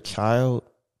mother of your child,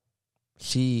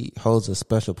 she holds a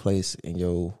special place in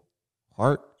your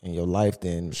heart, in your life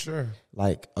than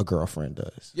like a girlfriend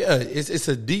does. Yeah, it's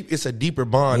a deeper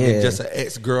bond than just an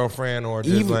ex-girlfriend or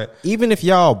just even if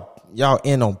y'all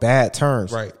end on bad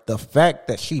terms, right? The fact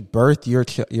that she birthed your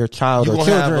child or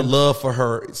children, have a love for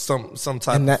her some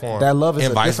type and of form. That love is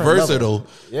and vice versa level. Though.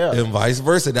 Yeah, and vice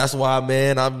versa. That's why,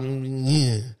 man,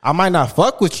 I might not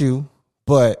fuck with you,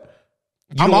 but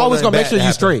I'm always gonna make sure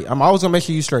you straight. I'm always gonna make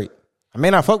sure you straight. I may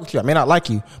not fuck with you. I may not like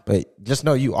you, but just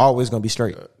know you always gonna be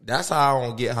straight. That's how I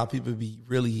don't get how people be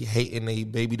really hating they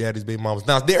baby daddies, baby mamas.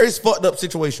 Now there is fucked up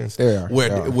situations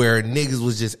where niggas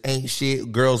was just ain't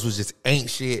shit, girls was just ain't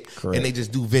shit, correct, and they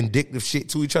just do vindictive shit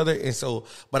to each other. And so,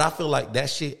 but I feel like that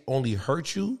shit only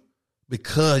hurts you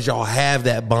because y'all have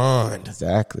that bond.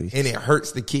 Exactly. And it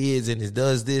hurts the kids and it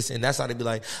does this. And that's how they be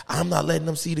like, I'm not letting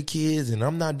them see the kids and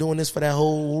I'm not doing this for that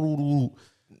whole.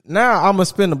 Now I'm going to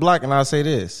spin the block and I'll say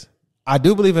this. I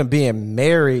do believe in being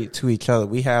married to each other.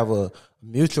 We have a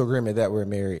mutual agreement that we're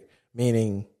married,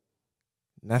 meaning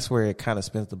that's where it kind of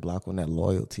spins the block on that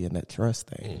loyalty and that trust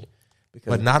thing.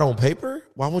 Because but not on paper?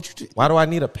 Why won't you? Why do I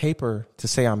need a paper to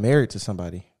say I'm married to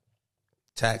somebody?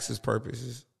 Taxes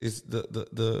purposes. It's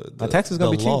the my tax is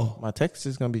gonna be law. cheap. My tax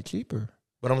is gonna be cheaper.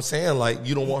 But I'm saying, like,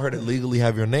 you don't want her to legally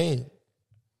have your name.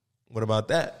 What about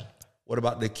that? What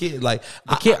about the kid? Like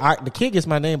The kid gets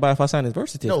my name by if I sign his birth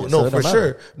certificate. no, so it for don't sure.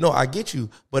 matter. No, I get you.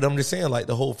 But I'm just saying, like,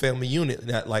 the whole family unit,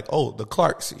 that, like, oh, the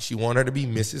Clarks, she want her to be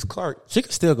Mrs. Clark. She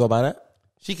could still go by that.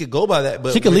 She could go by that,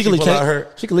 but She could when legally pull out change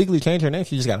her. She could legally change her name.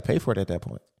 She just got to pay for it at that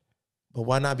point. But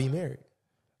why not be married?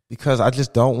 Because I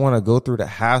just don't want to go through the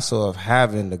hassle of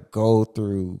having to go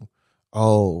through.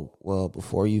 Oh, well,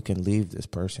 before you can leave this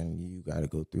person, you got to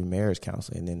go through marriage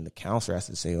counseling, and then the counselor has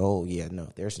to say, "Oh, yeah, no,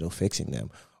 there's no fixing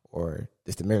them." Or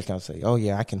if the marriage counselor say, "Oh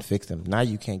yeah, I can fix them." Now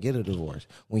you can't get a divorce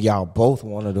when y'all both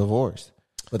want a divorce,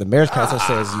 but the marriage counselor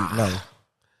says you no.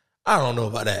 I don't know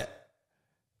about that.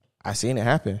 I seen it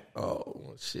happen.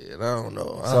 Oh shit, I don't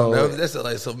know. I So- don't know. That's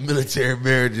like some military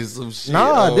marriages, some shit. I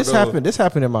Nah, don't this know. happened. This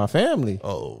happened in my family.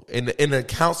 Oh, and the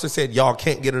counselor said y'all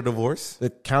can't get a divorce.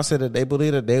 The counselor that they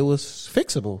believed that they was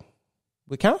fixable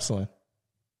with counseling.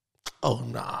 Oh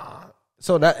nah.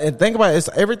 So that and think about it, it's,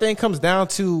 everything comes down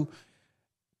to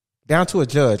a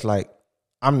judge. Like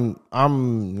I'm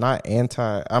not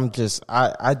anti. I'm just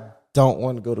I don't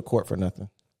want to go to court for nothing.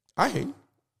 I hear you.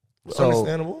 So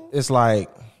Understandable. it's like.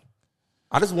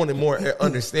 I just wanted more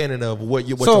understanding of what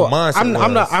your So mindset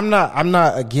was. I'm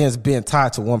not against being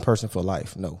tied to one person for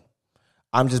life. No,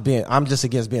 I'm just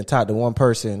against being tied to one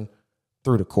person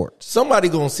through the courts. Somebody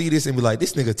gonna see this and be like,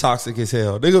 this nigga toxic as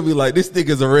hell. They gonna be like, this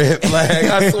nigga's a red flag.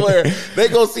 I swear. They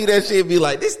gonna see that shit and be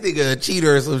like, this nigga a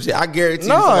cheater or some shit. I guarantee you.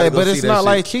 No, somebody but gonna it's see that not shit.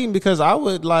 like cheating because I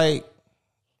would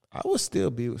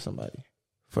still be with somebody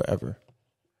forever.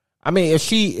 I mean, if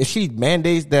she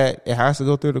mandates that it has to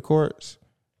go through the courts,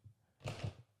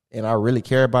 and I really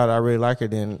care about it, I really like her,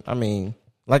 then I mean,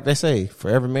 like they say, for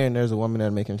every man there's a woman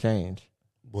that'll make him change.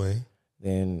 Boy,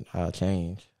 Then I'll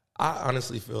change. I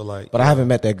honestly feel like, But I haven't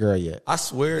met that girl yet. I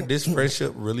swear this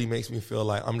friendship really makes me feel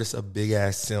like I'm just a big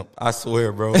ass simp. I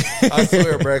swear, bro. I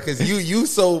swear, bro. Cause you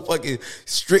so fucking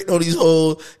strict on these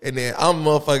hoes, and then I'm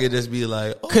motherfucking just be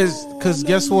like, oh, Cause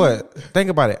guess what? Think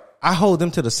about it. I hold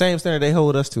them to the same standard they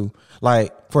hold us to.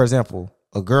 Like, for example,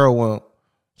 a girl want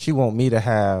me to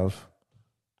have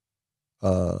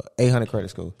 800 credit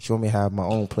score. She want me to have my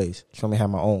own place. She want me to have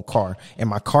my own car. And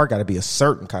my car got to be a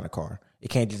certain kind of car. It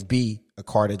can't just be a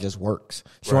car that just works.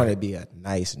 She want it to be a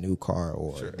nice new car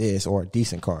or this or a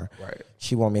decent car. Right.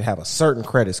 She want me to have a certain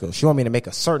credit score. She want me to make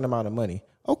a certain amount of money.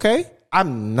 Okay.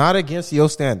 I'm not against your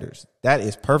standards. That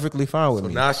is perfectly fine with so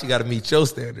me. now she got to meet your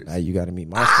standards. Now you got to meet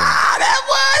my standards. Ah, that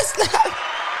was.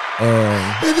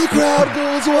 And And the crowd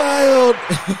goes wild.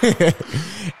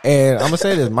 And I'm gonna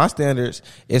say this: my standards.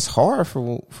 It's hard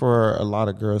for a lot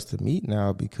of girls to meet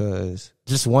now because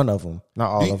just one of them, not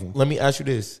all of them. Let me ask you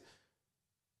this: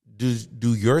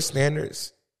 Do your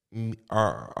standards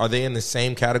are they in the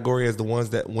same category as the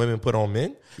ones that women put on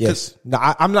men? Yes. No,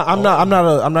 I'm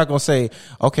not gonna say.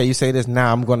 Okay, you say this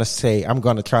now. I'm gonna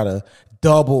try to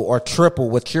double or triple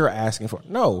what you're asking for.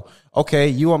 No. Okay,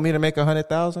 you want me to make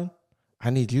 100,000? I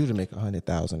need you to make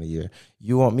 100,000 a year.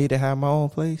 You want me to have my own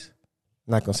place?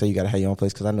 I'm not gonna say you gotta have your own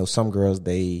place because I know some girls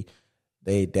they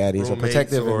daddies are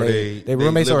protective or and they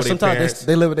roommates live or with their sometimes parents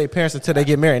they live with their parents until they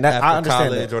get married. That, after I understand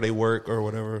college that. or they work or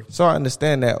whatever. So I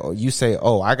understand that. Or you say,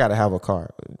 "Oh, I gotta have a car."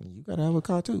 You gotta have a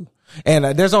car too. And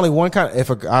there's only one kind.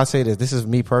 I say this is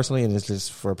me personally, and it's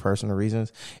just for personal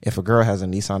reasons. If a girl has a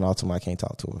Nissan Altima, I can't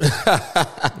talk to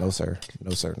her. No sir,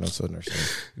 no sir, no sir, no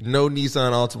sir. No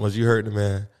Nissan Altimas. You heard the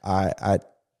man. I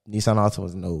Nissan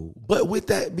Altimas, no. But with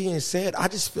that being said, I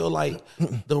just feel like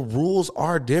the rules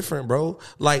are different, bro.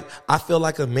 Like I feel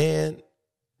like a man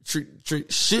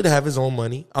should have his own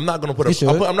money. I'm not gonna put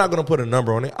a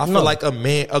number on it. I feel like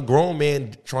a grown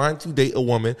man trying to date a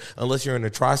woman, unless you're in the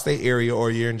tri-state area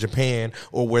or you're in Japan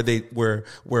or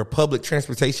where public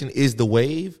transportation is the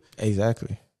wave.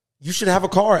 Exactly. You should have a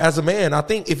car as a man. I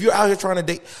think if you're out here trying to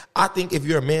date, I think if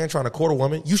you're a man trying to court a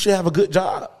woman, you should have a good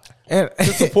job. And to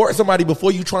support somebody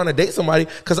before you trying to date somebody.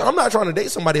 Because I'm not trying to date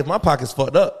somebody if my pocket's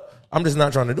fucked up. I'm just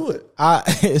not trying to do it.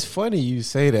 It's funny you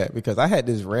say that because I had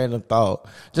this random thought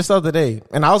just the other day,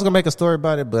 and I was gonna make a story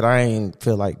about it, but I ain't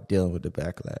feel like dealing with the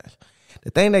backlash.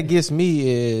 The thing that gets me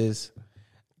is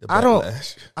I don't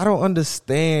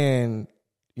understand,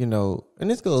 and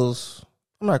this goes.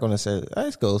 I'm not gonna say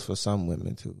this goes for some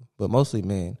women too, but mostly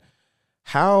men.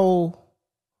 How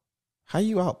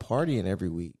you out partying every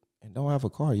week and don't have a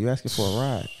car? You asking for a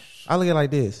ride? I look at it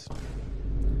like this.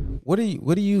 What do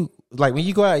you like when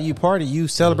you go out and you party, you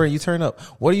celebrate, you turn up.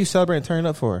 What are you celebrating turning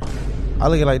up for? I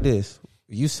look at it like this.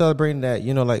 You celebrating that,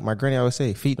 like my granny always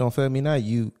say, feet don't fail me now.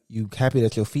 You happy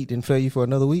that your feet didn't fail you for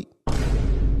another week?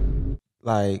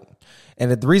 Like,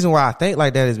 and the reason why I think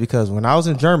like that is because when I was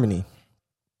in Germany,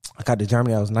 I got to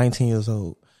Germany, I was 19 years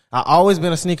old. I always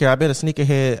been a sneaker. I've been a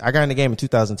sneakerhead. I got in the game in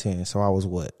 2010. So I was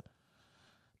what?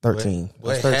 13.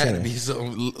 Well, I was it had 13. to be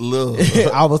something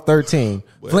little. I was 13.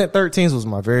 Flint 13s was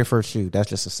my very first shoe. That's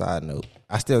just a side note.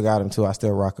 I still got them too. I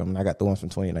still rock them. And I got the ones from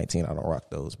 2019. I don't rock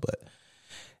those. But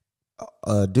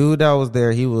a dude that was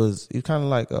there, he was kind of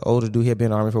like an older dude. He had been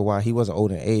in the Army for a while. He wasn't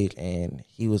old in age. And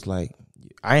he was like,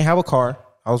 I ain't have a car.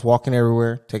 I was walking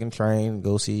everywhere, taking the train,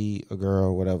 go see a girl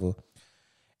or whatever.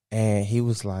 And he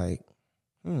was like,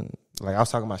 like I was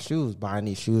talking about shoes, buying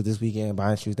these shoes this weekend,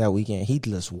 buying shoes that weekend. He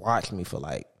just watched me for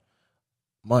like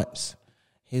months.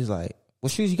 He was like,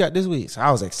 what shoes you got this week? So I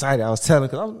was excited. I was telling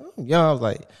because I was young. I was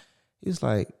like, he was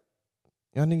like,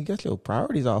 young nigga, you got your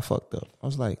priorities all fucked up. I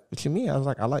was like, what you mean? I was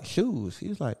like, I like shoes. He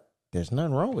was like, there's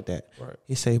nothing wrong with that. Right.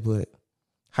 He said, but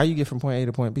how you get from point A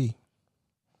to point B?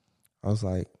 I was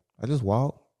like, I just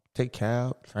walk, take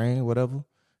cab, train, whatever.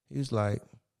 He was like,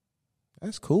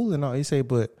 that's cool and all. He said,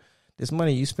 but this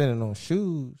money you spending on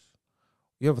shoes,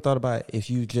 you ever thought about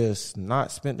if you just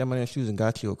not spent that money on shoes and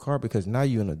got you a car? Because now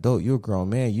you're an adult, you're a grown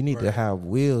man. You need to have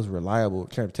wheels, reliable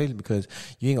transportation because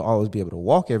you ain't gonna always be able to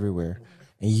walk everywhere.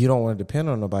 And you don't want to depend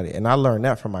on nobody. And I learned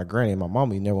that from my granny and my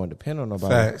mama. You never want to depend on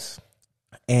nobody. Facts.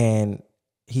 And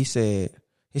he said,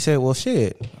 well,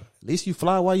 shit, at least you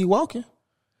fly while you walking.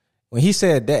 When he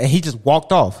said that, and he just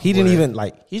walked off. He didn't even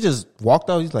he just walked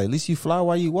off. He's like, at least you fly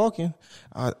while you walking.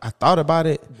 I thought about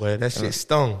it. Well, that shit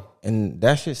stung. And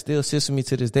that shit still sits with me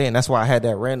to this day. And that's why I had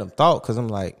that random thought. Cause I'm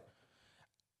like,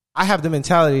 I have the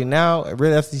mentality now,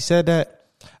 really after he said that,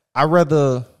 I'd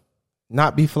rather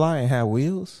not be fly and have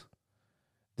wheels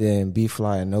than be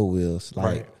fly and no wheels.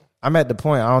 Like I'm at the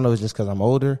point, I don't know, it's just cause I'm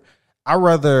older. I'd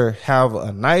rather have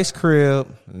a nice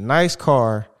crib, nice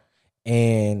car,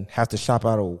 and have to shop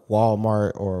out of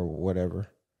Walmart or whatever.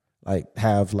 Like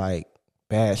have like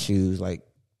bad shoes, like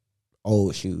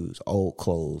old shoes, old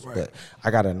clothes. Right. But I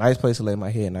got a nice place to lay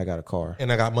my head and I got a car.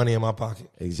 And I got money in my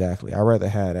pocket. Exactly. I'd rather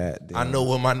have that. I know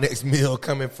where my next meal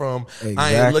coming from. Exactly.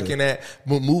 I ain't looking at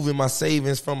moving my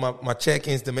savings from my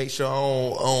check-ins to make sure I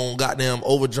don't goddamn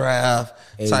overdraft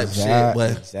type shit.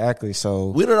 But exactly. So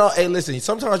we don't know. Hey, listen,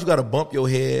 sometimes you got to bump your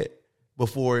head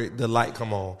before the light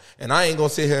come on. And I ain't gonna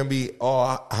sit here and be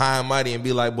all high and mighty and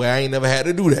be like, boy, I ain't never had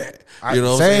to do that. You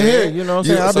know what I'm saying? Same here. You know what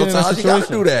I'm saying? Sometimes you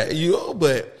gotta do that. You know,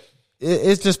 but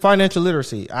it's just financial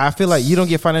literacy. I feel like you don't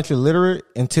get financial literate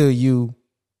until you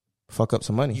fuck up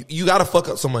some money. You gotta fuck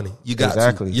up some money. You got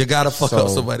exactly. You gotta fuck up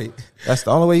some money. That's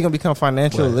the only way you're gonna become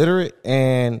financially literate.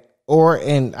 And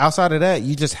outside of that,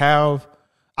 you just have.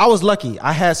 I was lucky.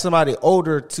 I had somebody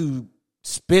older to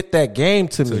spit that game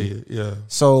to me. Yeah.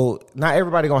 So not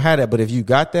everybody gonna have that, but if you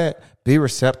got that, be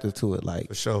receptive to it. Like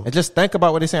for sure. And just think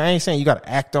about what they're saying. I ain't saying you gotta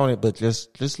act on it, but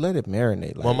just let it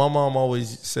marinate. Like, what my mom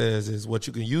always says is what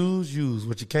you can use.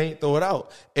 What you can't, throw it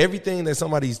out. Everything that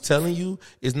somebody's telling you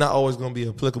is not always gonna be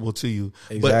applicable to you.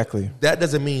 Exactly. But that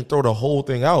doesn't mean throw the whole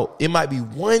thing out. It might be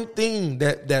one thing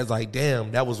that's like,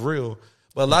 damn, that was real.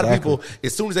 But a lot of people,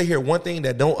 as soon as they hear one thing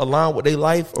that don't align with their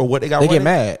life or what they got, they get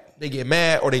mad. They get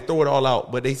mad or they throw it all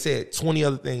out. But they said 20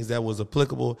 other things that was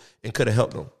applicable and could have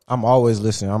helped them. I'm always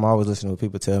listening. I'm always listening to what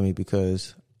people tell me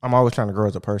because I'm always trying to grow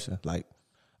as a person. Like,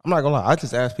 I'm not gonna lie. I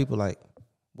just ask people like,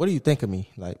 what do you think of me?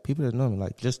 Like, people that know me,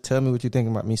 like, just tell me what you think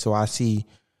about me so I see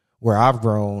where I've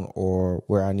grown or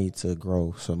where I need to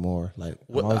grow some more. Like,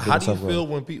 how do you feel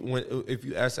when if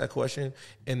you ask that question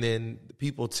and then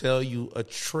people tell you a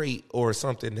trait or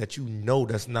something that you know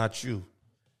that's not you?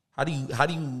 How do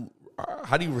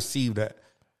you receive that?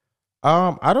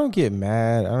 I don't get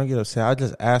mad. I don't get upset. I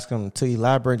just ask them to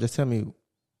elaborate. Just tell me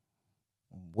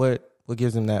what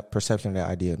gives them that perception, that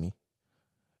idea of me,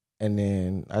 and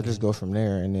then I just go from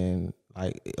there. And then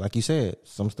like you said,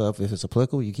 some stuff, if it's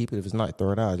applicable, you keep it. If it's not,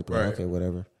 throw it out. Just be like, okay,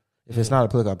 whatever. If it's not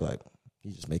applicable, I'll be like,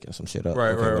 you just making some shit up. Right,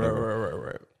 okay,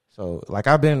 right. So like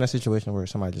I've been in a situation where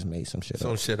somebody just made some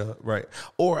shit up, right?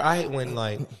 Or I hate when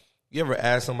like you ever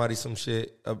ask somebody some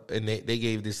shit and they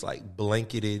gave this like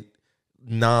blanketed,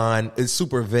 it's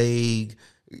super vague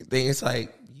thing. It's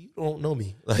like you don't know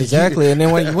me, like, exactly. And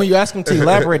then when you ask them to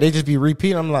elaborate, they just be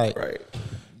repeating. I'm like, right.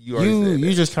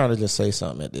 You just trying to just say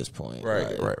something at this point.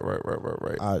 Right, like,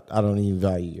 right. I don't even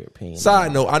value your opinion.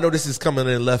 Side note, I know this is coming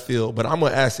in left field, but I'm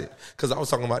going to ask it because I was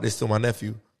talking about this to my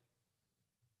nephew.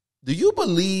 Do you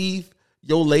believe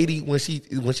your lady when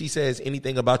she says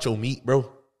anything about your meat,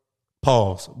 bro?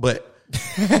 Pause. But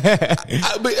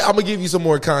I'm going to give you some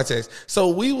more context.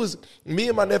 So me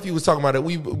and my nephew was talking about it.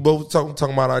 We both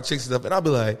talking about our chicks and stuff. And I'll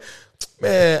be like,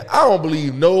 Man, I don't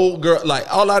believe no girl.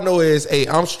 Like, all I know is, hey,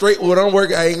 I'm straight when I'm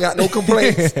working. I ain't got no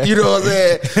complaints. You know what I'm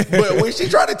saying? But when she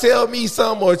try to tell me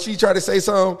something or she try to say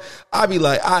something, I be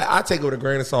like, I take it with a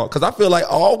grain of salt. Because I feel like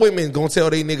all women gonna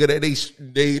tell they nigga that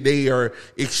they are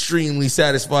extremely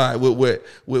satisfied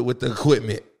with the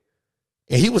equipment.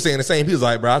 And he was saying the same. He was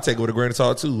like, bro, I take it with a grain of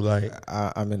salt too. Like,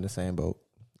 I'm in the same boat.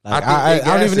 Like, I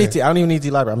don't even need to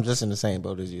elaborate. I'm just in the same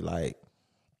boat as you. Like,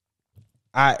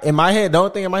 in my head, the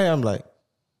only thing in my head, I'm like,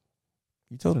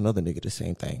 you told another nigga the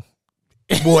same thing.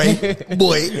 Boy,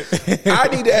 I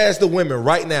need to ask the women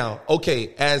right now,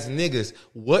 okay, as niggas,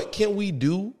 what can we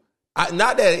do?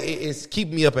 Not that it's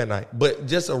keeping me up at night, but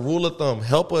just a rule of thumb.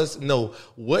 Help us know,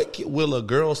 what will a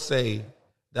girl say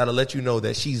that'll let you know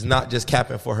that she's not just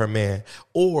capping for her man?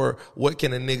 Or what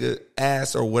can a nigga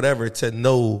ask or whatever to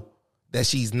know that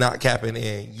she's not capping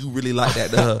and you really like that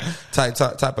to her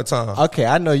type of time? Okay,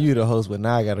 I know you the host, but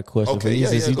now I got a question for you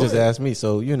since you just asked me.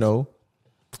 So, you know,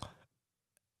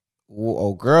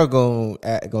 a girl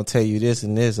gonna tell you this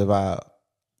and this about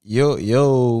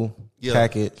your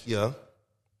package. Yeah.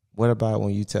 What about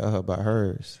when you tell her about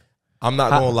hers? I'm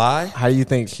not gonna lie. How you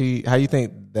think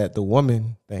that the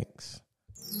woman thinks?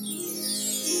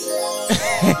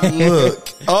 Look,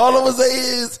 all I'm gonna say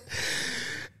is,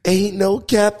 ain't no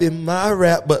cap in my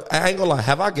rap. But I ain't gonna lie.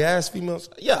 Have I gassed females?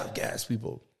 Yeah, I've gassed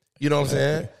people. You know what I'm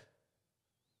saying?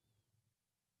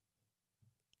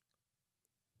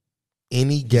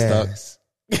 Any gas,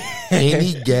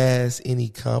 any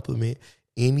compliment,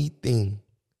 anything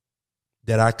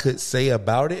that I could say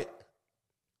about it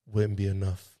wouldn't be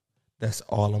enough. That's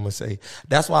all I'm gonna say.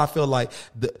 That's why I feel like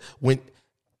when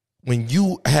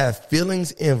you have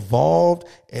feelings involved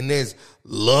and there's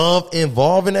love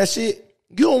involved in that shit,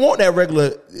 you don't want that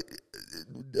regular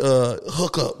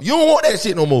hookup. You don't want that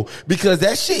shit no more, because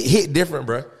that shit hit different,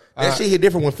 bro. That shit hit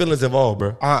different when feelings involved,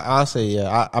 bro. I'll say,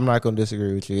 yeah. I'm not gonna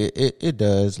disagree with you. It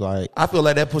does. Like, I feel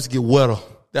like that pussy get wetter.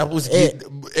 That pussy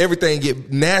everything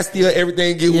get nastier.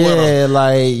 Everything get wetter. Yeah,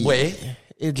 like, wait.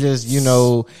 It just, you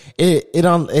know,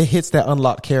 it hits that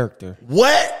unlocked character.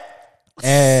 What?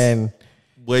 And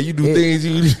well, you do things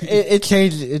you it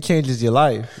changes your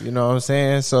life. You know what I'm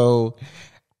saying? So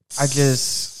I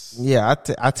just, yeah,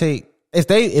 I take, if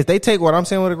they take what I'm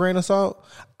saying with a grain of salt,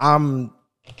 I'm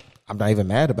not even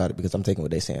mad about it, because I'm taking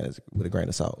what they're saying with a grain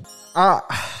of salt.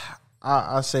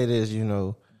 I say this, you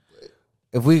know,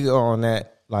 if we go on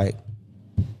that, like,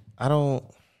 I don't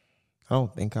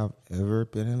think I've ever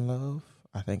been in love.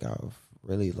 I think I've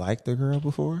really liked a girl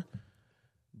before,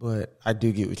 but I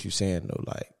do get what you're saying though.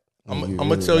 Like, I'm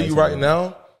gonna tell you right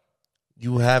now,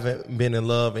 you haven't been in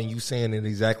love, and you saying it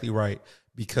exactly right,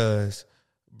 because,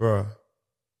 bruh,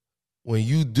 when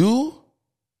you do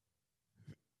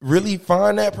really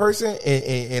find that person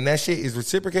and that shit is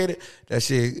reciprocated, that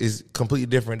shit is completely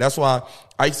different. That's why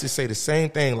I used to say the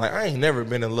same thing. Like, I ain't never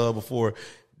been in love before.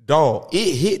 Dog,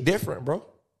 it hit different, bro.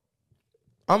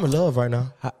 I'm in love right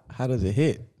now. How does it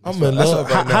hit? I'm in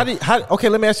love right now. Okay,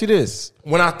 let me ask you this.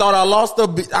 When I thought I lost her,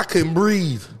 I couldn't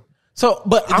breathe. So,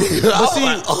 but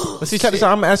see, check this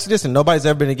out. I'm gonna ask you this, and nobody's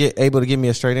ever been able to give me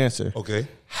a straight answer. Okay.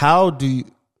 How do you?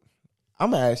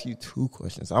 I'm gonna ask you two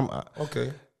questions.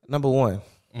 Okay. Number one,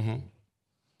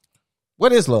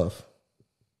 what is love?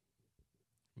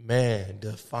 Man,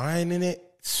 defining it,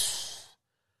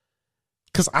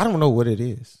 because I don't know what it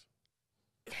is.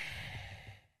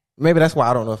 Maybe that's why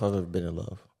I don't know if I've ever been in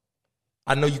love.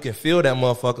 I know you can feel that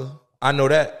motherfucker. I know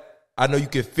that. I know you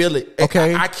can feel it.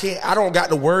 Okay. I don't got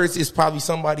the words. It's probably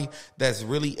somebody that's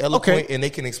really eloquent and they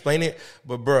can explain it.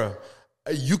 But bruh,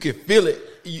 you can feel it.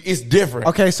 It's different.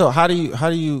 Okay, so how do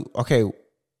you, okay,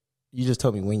 you just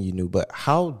told me when you knew, but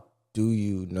how do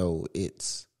you know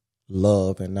it's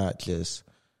love and not just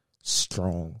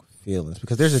strong feelings?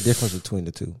 Because there's a difference between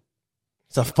the two.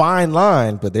 It's a fine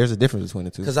line, but there's a difference between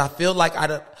the two. Because I feel like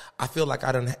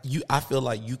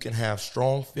you can have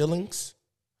strong feelings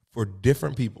for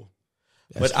different people.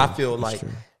 That's true. I feel like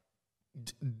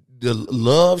the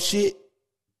love shit,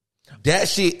 that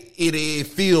shit, it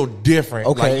feel different.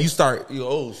 Okay. Like you start,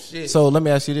 oh shit. So let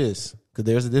me ask you this, because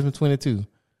there's a difference between the two.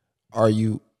 Are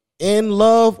you in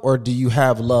love, or do you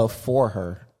have love for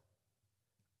her?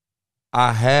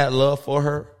 I had love for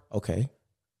her. Okay.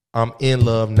 I'm in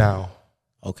love now.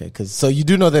 Okay, because so you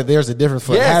do know that there's a difference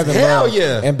for having love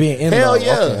and being in love.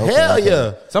 Hell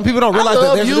yeah. Some people don't realize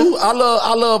that there's I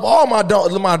love all my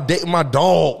dogs. My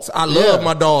dogs. I love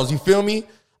my dogs. You feel me?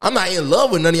 I'm not in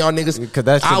love with none of y'all niggas. Because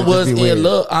that I was in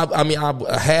love.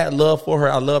 I had love for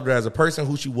her. I loved her as a person,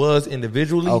 who she was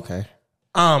individually. Okay.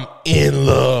 I'm in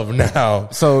love now.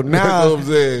 So now, what I'm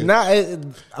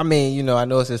saying. I mean, you know, I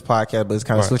know it's his podcast, but it's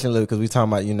kind of switching a little because we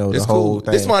talking about, you know, It's the whole cool.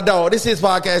 thing. This my dog. This is his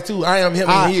podcast too. I am him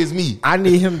and he is me. I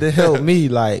need him to help me.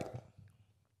 Like,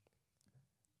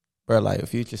 bro, like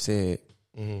Future said,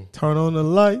 turn on the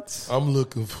lights. I'm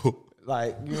looking for.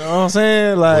 Like, you know what I'm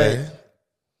saying? Like,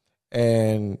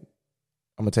 and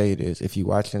I'm gonna tell you this: if you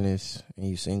watching this and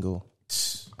you single,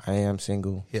 I am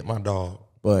single. Hit my dog.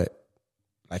 But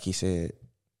like he said,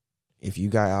 if you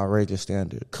got outrageous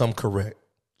standards, come correct.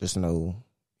 Just know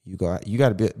you got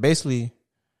to be basically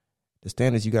the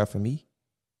standards you got for me.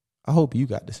 I hope you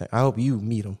got the same. I hope you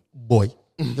meet them, boy.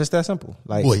 Just that simple.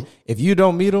 Like, boy. If you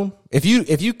don't meet them, if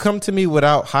you come to me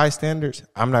without high standards,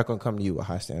 I'm not gonna come to you with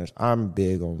high standards. I'm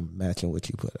big on matching what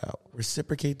you put out.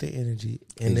 Reciprocate the energy,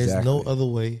 and there's no other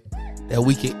way that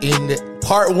we can end it.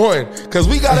 Part 1, because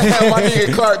we gotta have my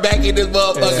nigga Clark back in this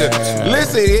motherfucker. Yeah.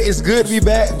 Listen, it's good to be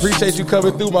back. Appreciate you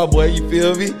coming through, my boy. You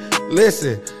feel me?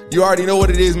 Listen, you already know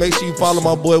what it is. Make sure you follow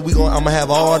my boy. I'm gonna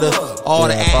have all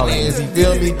the ad-ins. You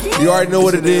feel me? You already know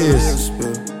what it is.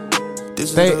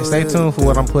 Stay tuned for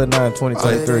what I'm putting out in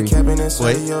 2023.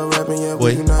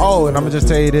 Wait. Oh, and I'm gonna just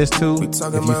tell you this too.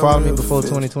 If you follow me before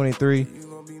 2023,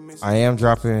 I am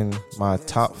dropping my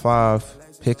top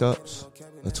 5 pickups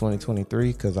of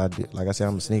 2023 because I did, like I said,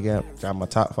 I'm a sneak app. Got my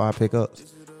top 5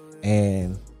 pickups,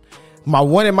 and my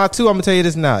 1 and my 2. I'm gonna tell you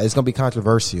this now. It's gonna be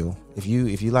controversial. If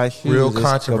you like shoes, real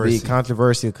it's gonna be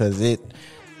controversial because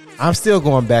I'm still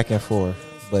going back and forth.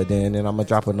 But then I'm gonna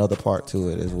drop another part to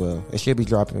it as well. It should be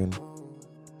dropping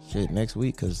next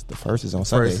week because the first is on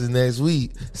Sunday. First is next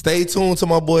week. Stay tuned to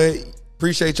my boy.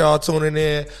 Appreciate y'all tuning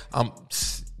in.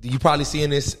 You probably seeing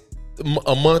this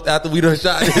a month after we done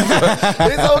shot this.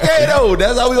 It's okay though.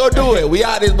 That's how we gonna do it. We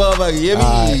out this motherfucker. You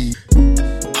me?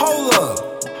 Hold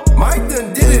up, Mike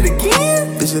done did it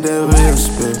again. This is that real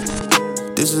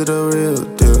spit. This is the real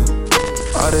deal.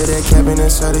 All of that capping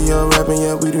inside of your rapping,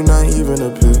 yeah, we do not even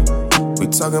appeal. We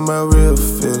talking about real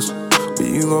feels, but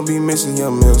you gon' be missing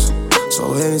your meals. So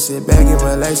go ahead and sit back and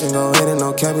relax and go ahead and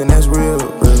no capping, that's real.